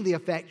seeing the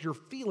effect, you're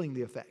feeling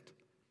the effect.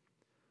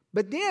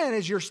 But then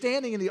as you're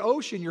standing in the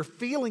ocean, you're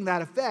feeling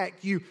that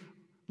effect. You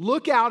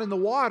look out in the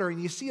water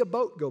and you see a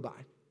boat go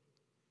by.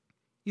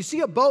 You see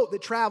a boat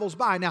that travels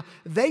by. Now,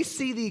 they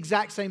see the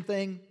exact same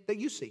thing that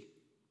you see.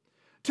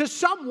 To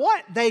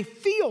somewhat, they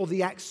feel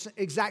the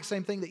exact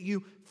same thing that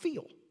you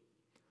feel.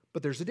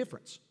 But there's a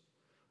difference.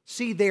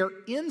 See, they're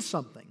in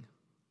something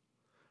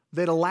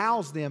that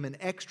allows them an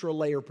extra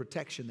layer of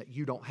protection that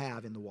you don't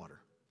have in the water.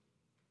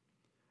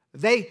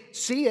 They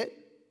see it.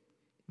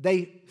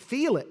 They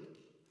feel it.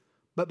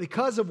 But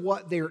because of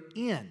what they're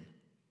in,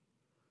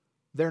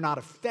 they're not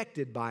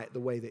affected by it the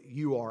way that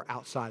you are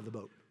outside the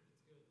boat.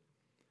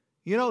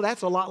 You know,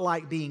 that's a lot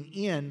like being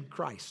in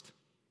Christ.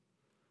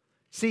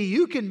 See,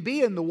 you can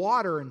be in the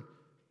water and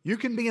you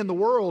can be in the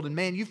world, and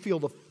man, you feel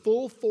the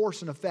full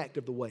force and effect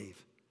of the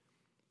wave.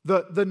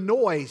 The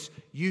noise,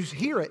 you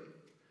hear it.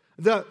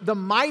 The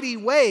mighty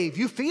wave,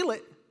 you feel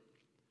it.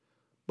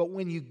 But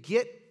when you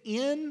get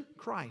in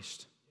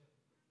Christ,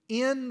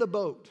 in the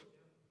boat,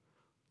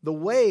 the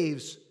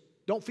waves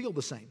don't feel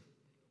the same.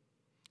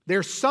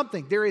 There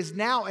is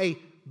now a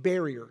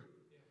barrier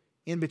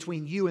in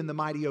between you and the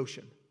mighty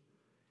ocean.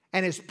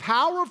 And as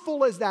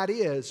powerful as that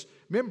is,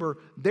 remember,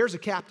 there's a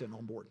captain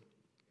on board.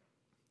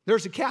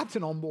 There's a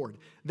captain on board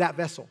that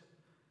vessel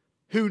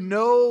who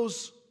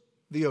knows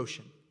the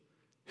ocean,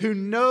 who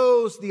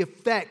knows the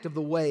effect of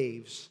the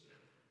waves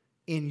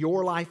in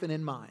your life and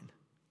in mine.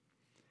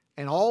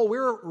 And all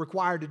we're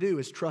required to do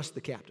is trust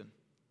the captain,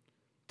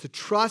 to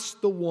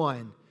trust the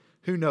one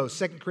who knows.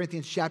 2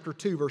 Corinthians chapter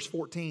 2, verse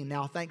 14.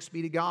 Now thanks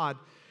be to God,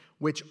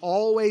 which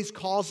always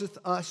causeth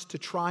us to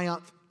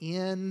triumph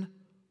in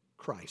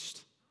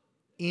Christ.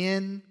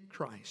 In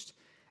Christ.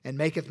 And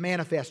maketh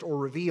manifest or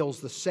reveals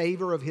the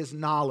savor of His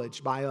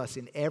knowledge by us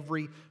in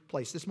every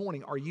place. This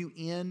morning, are you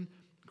in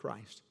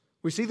Christ?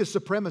 We see the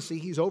supremacy.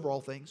 He's over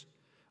all things.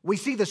 We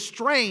see the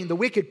strain the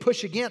wicked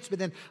push against. But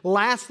then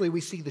lastly,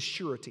 we see the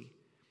surety.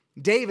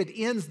 David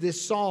ends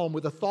this psalm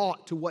with a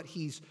thought to what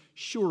he's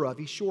sure of.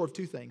 He's sure of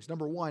two things.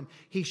 Number one,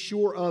 he's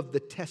sure of the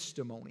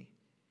testimony.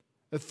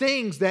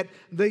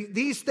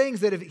 These things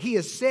that he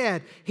has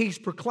said, he's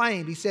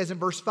proclaimed. He says in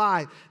verse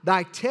 5,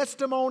 thy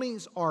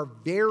testimonies are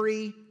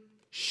very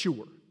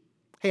sure.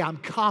 Hey, I'm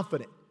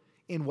confident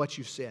in what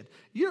you've said.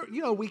 You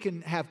know, we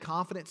can have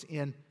confidence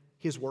in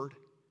His Word.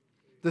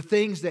 The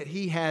things that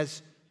He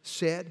has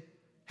said,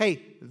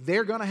 hey,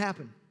 they're going to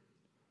happen.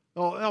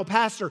 Oh,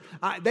 Pastor,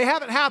 they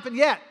haven't happened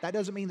yet. That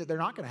doesn't mean that they're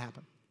not going to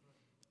happen.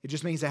 It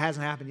just means it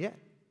hasn't happened yet.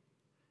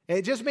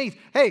 It just means,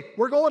 hey,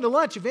 we're going to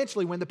lunch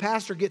eventually when the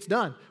pastor gets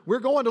done. We're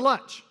going to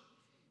lunch.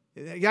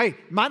 Hey,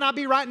 might not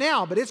be right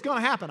now, but it's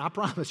going to happen, I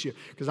promise you,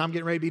 because I'm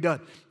getting ready to be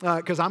done,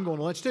 because I'm going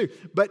to lunch too.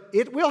 But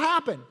it will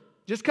happen.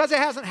 Just because it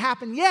hasn't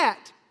happened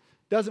yet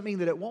doesn't mean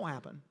that it won't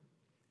happen.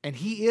 And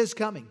He is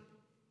coming.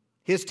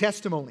 His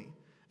testimony.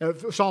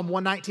 Psalm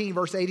 119,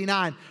 verse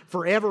 89,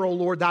 forever, O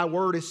Lord, thy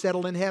word is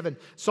settled in heaven.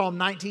 Psalm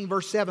 19,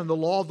 verse 7, the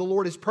law of the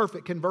Lord is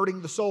perfect,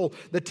 converting the soul.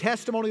 The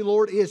testimony of the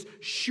Lord is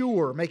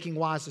sure, making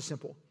wise the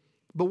simple.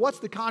 But what's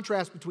the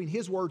contrast between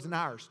His words and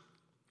ours?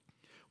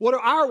 What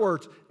are our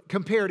words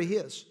compared to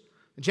His?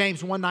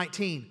 James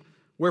 1:19,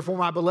 wherefore,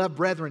 my beloved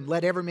brethren,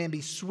 let every man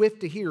be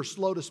swift to hear,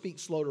 slow to speak,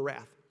 slow to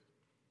wrath.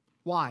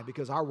 Why?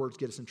 Because our words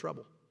get us in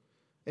trouble.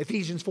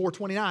 Ephesians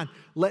 4:29,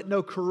 let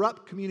no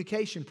corrupt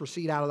communication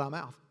proceed out of thy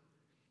mouth,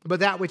 but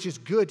that which is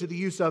good to the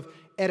use of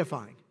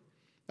edifying.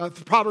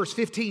 Proverbs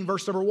 15,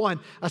 verse number 1,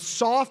 a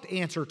soft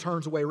answer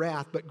turns away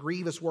wrath, but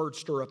grievous words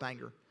stir up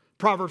anger.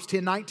 Proverbs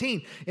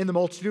 10:19, in the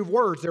multitude of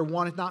words there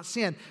wanteth not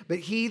sin, but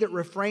he that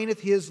refraineth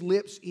his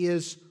lips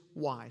is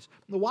wise.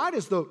 Now, why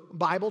does the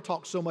Bible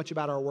talk so much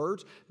about our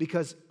words?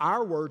 Because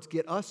our words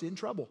get us in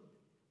trouble.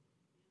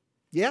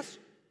 Yes?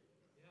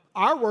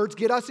 Our words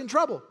get us in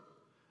trouble.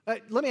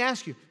 Let me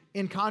ask you,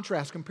 in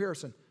contrast,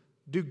 comparison,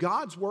 do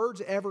God's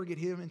words ever get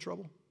Him in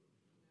trouble?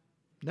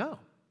 No.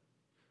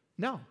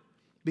 No.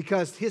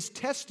 Because His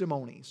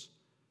testimonies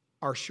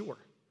are sure.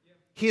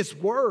 His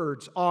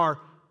words are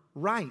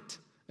right.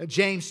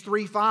 James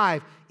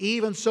 3:5,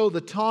 even so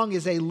the tongue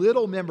is a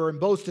little member and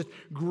boasteth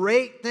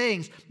great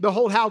things.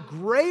 Behold, how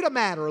great a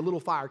matter a little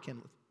fire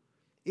kindleth.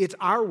 It's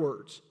our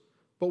words.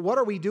 But what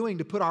are we doing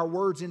to put our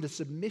words into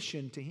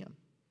submission to Him?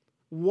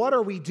 What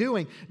are we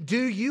doing?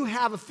 Do you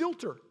have a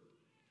filter?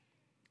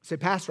 Say,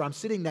 Pastor, I'm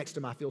sitting next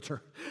to my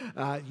filter.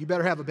 You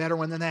better have a better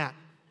one than that.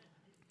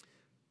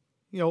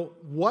 You know,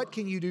 what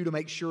can you do to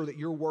make sure that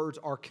your words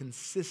are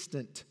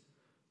consistent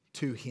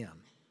to Him?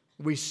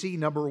 We see,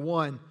 number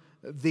one,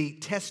 the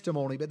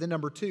testimony, but then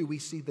number two, we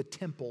see the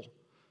temple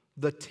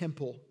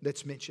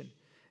that's mentioned.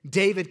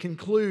 David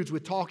concludes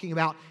with talking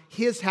about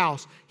his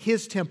house,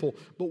 his temple.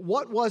 But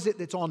what was it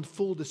that's on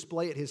full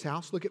display at his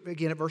house? Look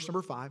again at verse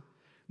number 5.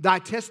 Thy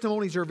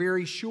testimonies are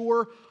very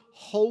sure.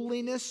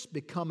 Holiness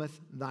becometh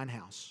thine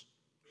house,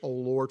 O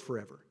Lord,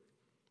 forever.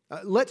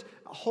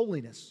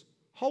 Holiness.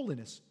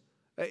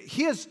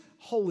 His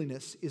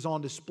holiness is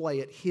on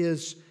display at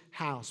His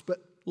house. But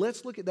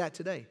let's look at that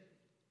today.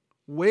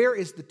 Where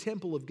is the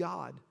temple of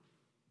God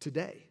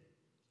today?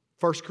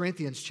 1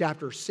 Corinthians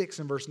chapter 6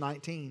 and verse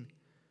 19.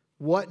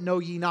 What know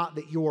ye not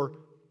that your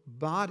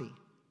body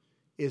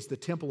is the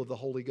temple of the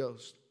Holy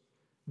Ghost,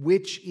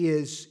 which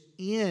is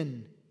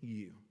in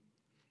you?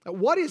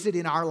 What is it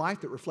in our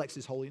life that reflects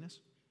His holiness?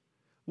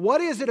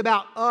 What is it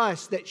about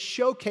us that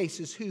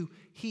showcases who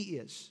He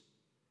is?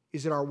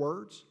 Is it our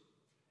words?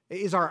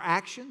 Is our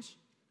actions?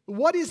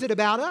 What is it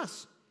about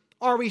us?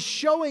 Are we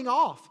showing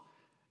off?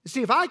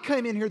 See, if I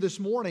came in here this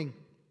morning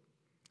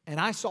and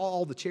I saw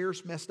all the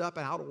chairs messed up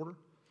and out of order,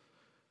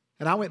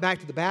 and I went back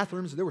to the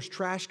bathrooms and there was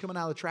trash coming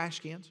out of the trash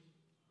cans,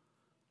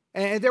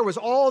 and there was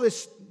all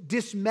this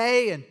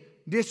dismay and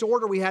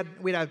disorder. We had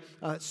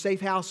a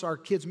Safe House, our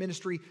kids'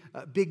 ministry,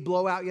 big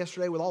blowout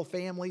yesterday with all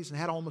families and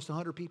had almost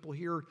 100 people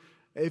here.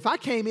 If I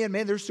came in,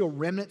 man, there's still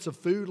remnants of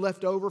food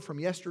left over from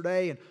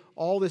yesterday and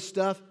all this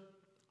stuff.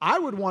 I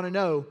would want to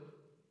know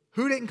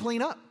who didn't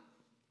clean up.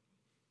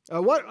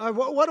 What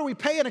are we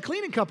paying a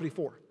cleaning company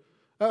for?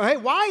 Hey,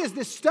 why is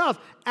this stuff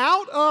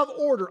out of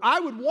order? I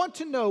would want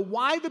to know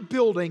why the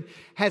building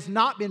has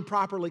not been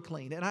properly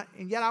cleaned.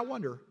 And yet I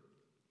wonder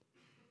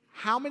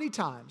how many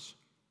times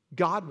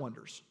God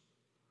wonders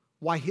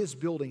why His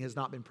building has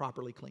not been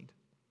properly cleaned.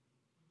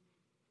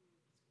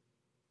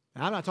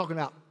 Now, I'm not talking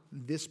about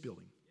this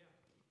building.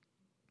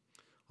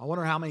 I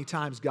wonder how many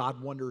times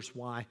God wonders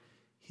why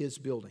His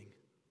building,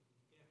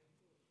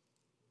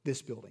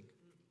 this building,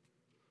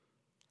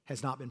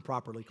 has not been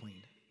properly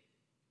cleaned.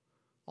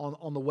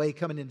 On the way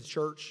coming into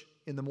church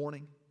in the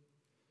morning,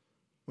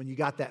 when you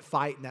got that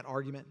fight and that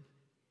argument,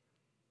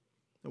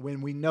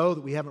 when we know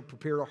that we haven't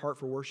prepared our heart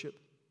for worship,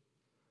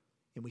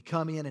 and we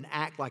come in and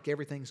act like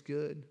everything's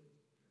good,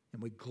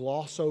 and we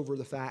gloss over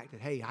the fact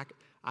that, hey,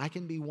 I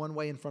can be one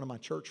way in front of my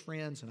church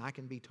friends, and I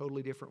can be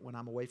totally different when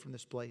I'm away from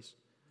this place.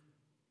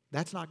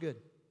 That's not good.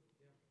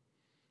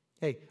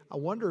 Hey, I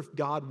wonder if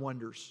God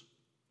wonders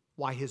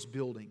why His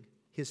building,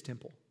 His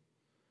temple,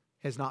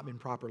 has not been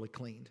properly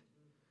cleaned.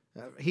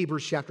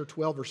 Hebrews chapter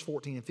 12, verse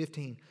 14 and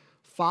 15.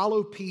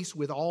 Follow peace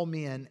with all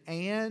men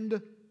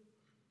and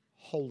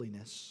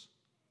holiness,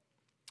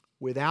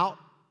 without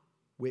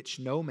which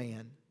no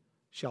man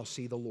shall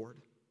see the Lord.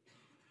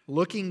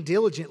 Looking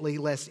diligently,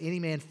 lest any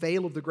man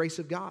fail of the grace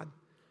of God,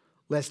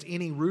 lest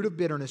any root of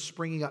bitterness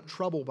springing up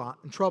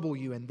trouble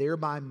you, and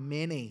thereby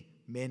many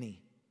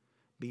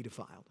be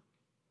defiled.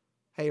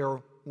 Hey,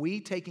 are we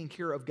taking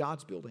care of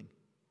God's building?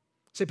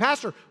 Say,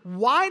 Pastor,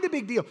 why the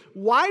big deal?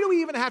 Why do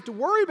we even have to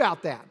worry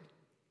about that?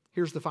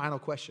 Here's the final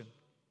question.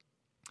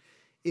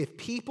 If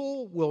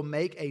people will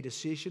make a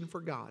decision for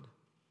God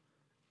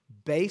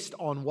based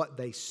on what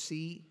they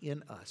see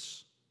in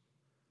us,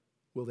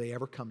 will they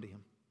ever come to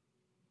Him?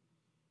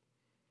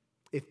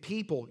 If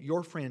people,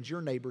 your friends,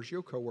 your neighbors,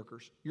 your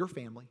coworkers, your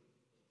family,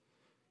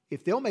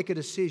 if they'll make a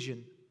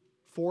decision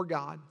for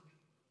God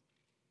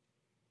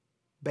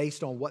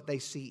based on what they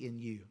see in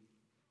you,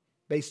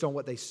 based on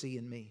what they see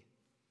in me,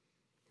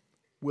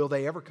 will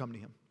they ever come to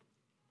Him?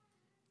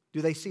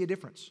 Do they see a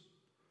difference?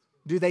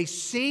 Do they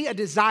see a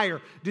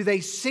desire? Do they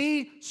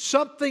see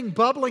something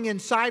bubbling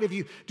inside of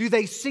you? Do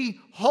they see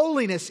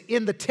holiness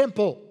in the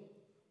temple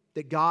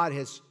that God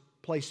has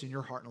placed in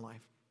your heart and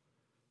life?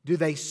 Do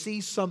they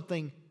see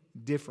something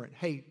different?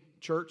 Hey,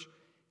 church,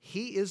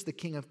 He is the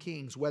King of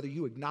Kings, whether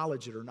you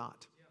acknowledge it or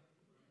not.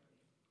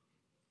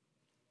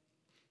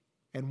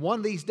 And one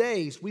of these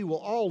days, we will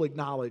all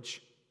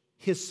acknowledge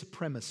His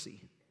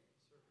supremacy.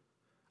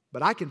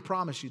 But I can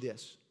promise you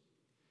this.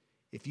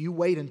 If you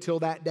wait until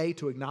that day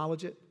to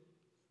acknowledge it,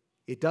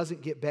 it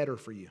doesn't get better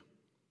for you.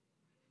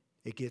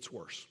 It gets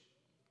worse.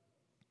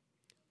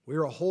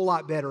 We're a whole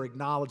lot better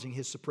acknowledging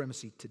His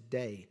supremacy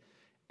today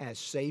as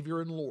Savior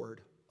and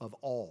Lord of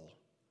all.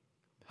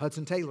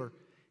 Hudson Taylor,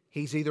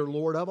 He's either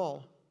Lord of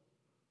all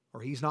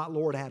or He's not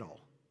Lord at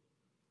all.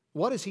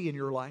 What is He in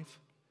your life?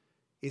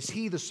 Is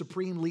He the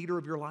supreme leader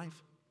of your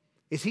life?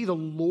 Is He the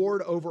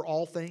Lord over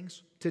all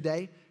things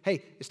today?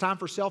 Hey, it's time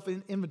for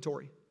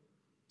self-inventory,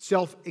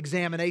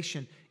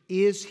 self-examination.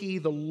 Is He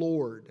the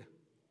Lord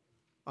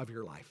of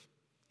your life?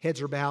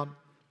 Heads are bowed,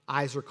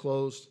 eyes are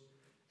closed.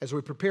 As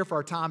we prepare for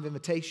our time of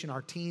invitation,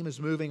 our team is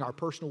moving, our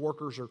personal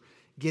workers are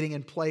getting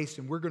in place,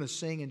 and we're going to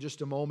sing in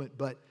just a moment.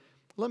 But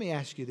let me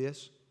ask you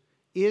this.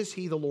 Is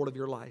He the Lord of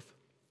your life?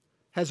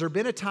 Has there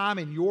been a time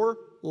in your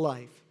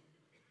life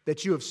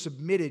that you have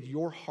submitted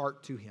your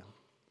heart to Him?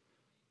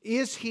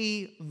 Is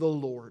He the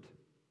Lord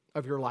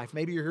of your life?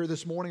 Maybe you're here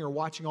this morning or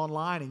watching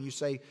online and you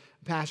say,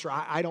 Pastor,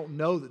 I don't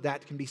know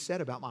that can be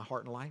said about my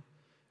heart and life.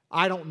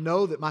 I don't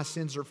know that my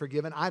sins are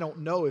forgiven. I don't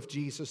know if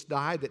Jesus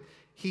died, that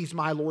He's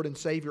my Lord and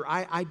Savior.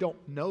 I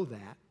don't know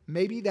that.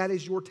 Maybe that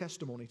is your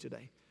testimony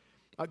today.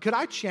 Could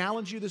I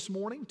challenge you this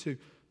morning to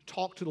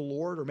talk to the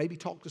Lord, or maybe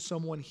talk to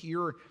someone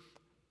here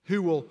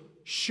who will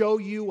show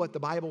you what the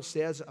Bible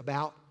says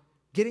about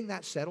getting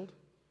that settled?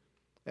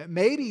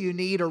 Maybe you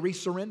need a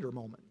resurrender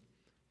moment.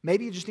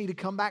 Maybe you just need to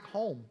come back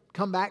home,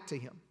 come back to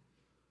Him.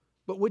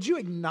 But would you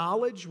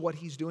acknowledge what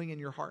He's doing in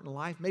your heart and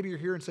life? Maybe you're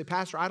here and say,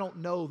 Pastor, I don't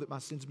know that my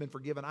sins have been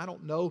forgiven. I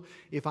don't know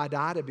if I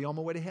died, I'd be on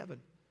my way to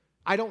heaven.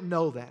 I don't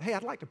know that. Hey,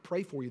 I'd like to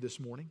pray for you this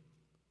morning.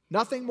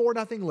 Nothing more,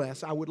 nothing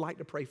less. I would like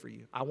to pray for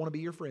you. I want to be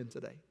your friend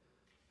today.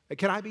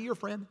 Can I be your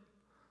friend?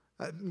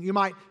 You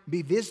might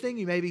be visiting.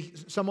 You may be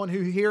someone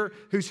who's here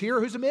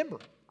who's a member.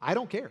 I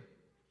don't care.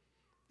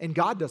 And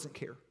God doesn't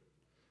care.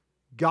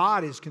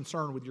 God is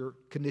concerned with your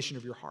condition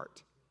of your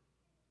heart.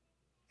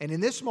 And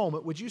in this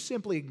moment, would you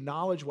simply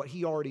acknowledge what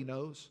He already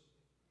knows?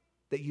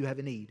 That you have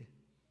a need.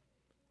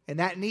 And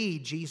that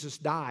need, Jesus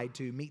died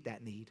to meet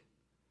that need.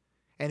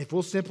 And if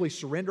we'll simply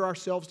surrender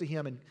ourselves to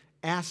Him and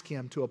ask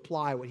Him to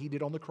apply what He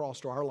did on the cross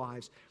to our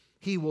lives,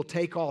 He will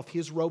take off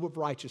His robe of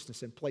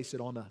righteousness and place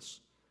it on us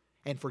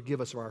and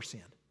forgive us of our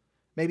sin.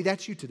 Maybe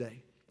that's you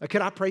today.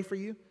 Could I pray for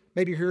you?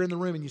 Maybe you're here in the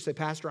room and you say,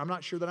 Pastor, I'm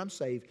not sure that I'm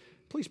saved.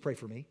 Please pray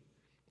for me.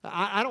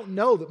 I don't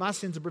know that my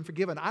sins have been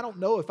forgiven. I don't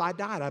know if I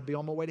died, I'd be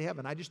on my way to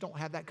heaven. I just don't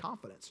have that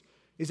confidence.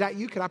 Is that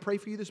you? Can I pray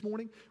for you this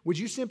morning? Would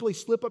you simply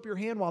slip up your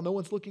hand while no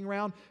one's looking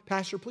around?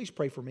 Pastor, please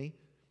pray for me.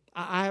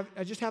 I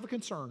just have a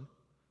concern.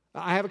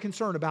 I have a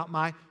concern about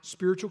my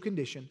spiritual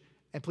condition,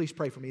 and please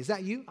pray for me. Is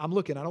that you? I'm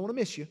looking. I don't want to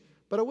miss you,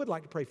 but I would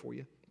like to pray for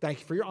you. Thank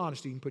you for your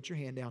honesty. You can put your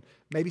hand down.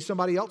 Maybe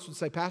somebody else would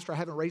say, Pastor, I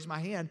haven't raised my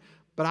hand,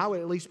 but I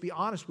would at least be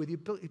honest with you.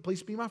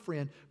 Please be my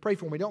friend. Pray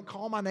for me. Don't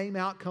call my name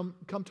out. Come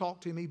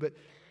talk to me, but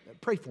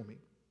pray for me.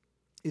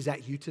 Is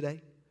that you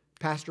today?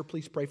 Pastor,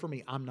 please pray for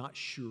me. I'm not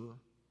sure.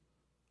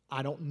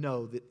 I don't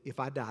know that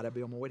if I died, I'd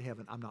be on my way to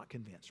heaven. I'm not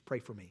convinced. Pray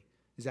for me.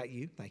 Is that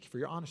you? Thank you for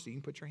your honesty. You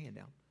can put your hand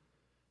down.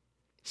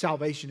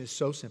 Salvation is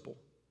so simple.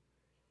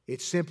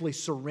 It's simply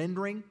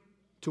surrendering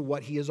to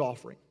what He is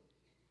offering.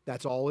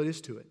 That's all it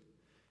is to it.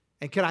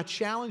 And can I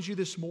challenge you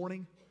this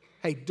morning?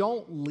 Hey,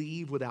 don't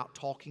leave without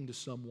talking to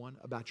someone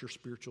about your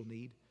spiritual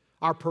need.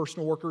 Our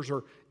personal workers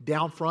are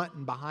down front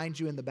and behind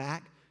you in the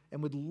back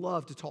and would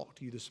love to talk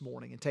to you this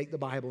morning and take the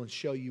Bible and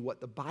show you what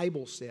the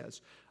Bible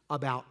says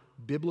about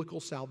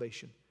biblical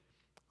salvation,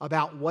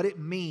 about what it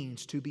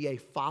means to be a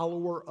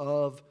follower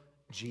of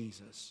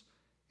Jesus.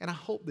 And I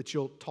hope that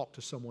you'll talk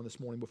to someone this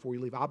morning before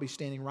you leave. I'll be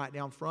standing right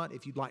down front.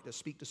 If you'd like to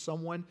speak to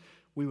someone,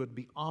 we would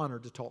be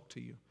honored to talk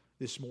to you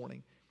this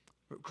morning.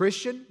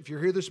 Christian, if you're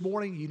here this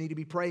morning, you need to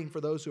be praying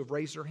for those who have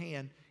raised their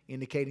hand,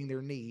 indicating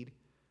their need.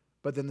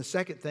 But then the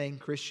second thing,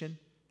 Christian,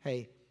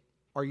 hey,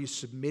 are you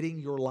submitting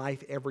your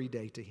life every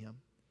day to Him?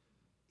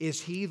 Is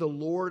He the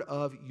Lord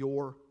of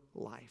your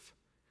life?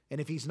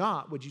 And if He's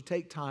not, would you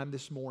take time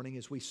this morning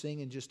as we sing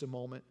in just a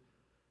moment,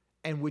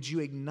 and would you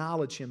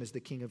acknowledge Him as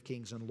the King of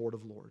Kings and Lord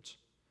of Lords?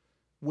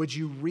 Would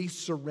you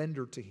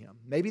resurrender to Him?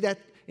 Maybe that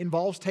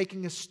involves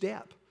taking a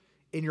step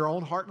in your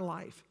own heart and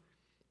life.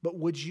 But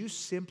would you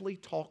simply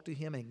talk to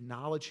Him,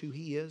 acknowledge who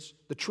He is,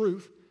 the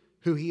truth,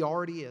 who He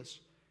already is,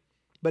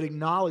 but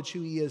acknowledge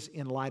who He is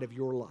in light of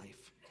your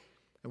life?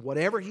 And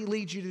whatever He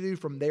leads you to do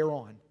from there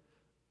on,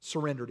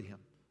 surrender to Him.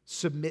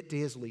 Submit to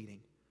His leading.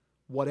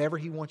 Whatever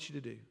He wants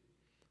you to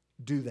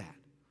do that.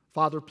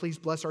 Father, please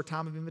bless our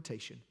time of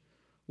invitation.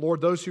 Lord,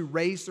 those who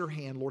raise their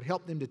hand, Lord,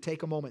 help them to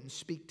take a moment and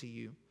speak to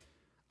You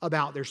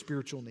about their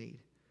spiritual need.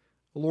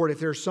 Lord, if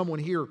there's someone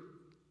here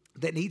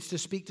that needs to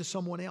speak to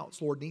someone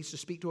else, Lord, needs to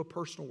speak to a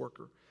personal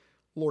worker,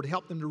 Lord,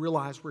 help them to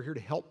realize we're here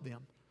to help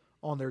them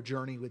on their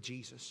journey with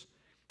Jesus.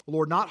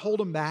 Lord, not hold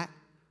them back,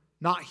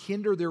 not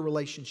hinder their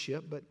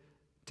relationship, but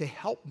to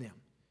help them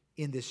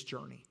in this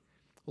journey.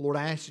 Lord,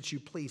 I ask that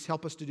You please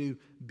help us to do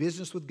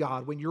business with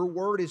God. When Your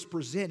word is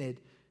presented,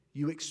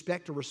 You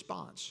expect a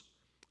response.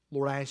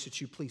 Lord, I ask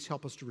that You please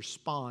help us to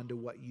respond to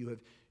what You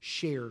have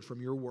shared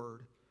from Your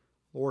word.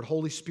 Lord,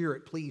 Holy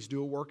Spirit, please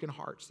do a work in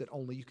hearts that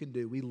only You can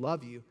do. We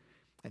love You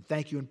and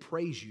thank You and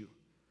praise You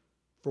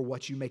for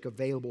what You make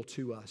available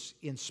to us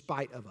in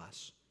spite of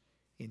us.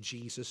 In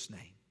Jesus'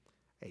 name,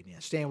 amen.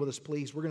 Stand with us, please. We're going to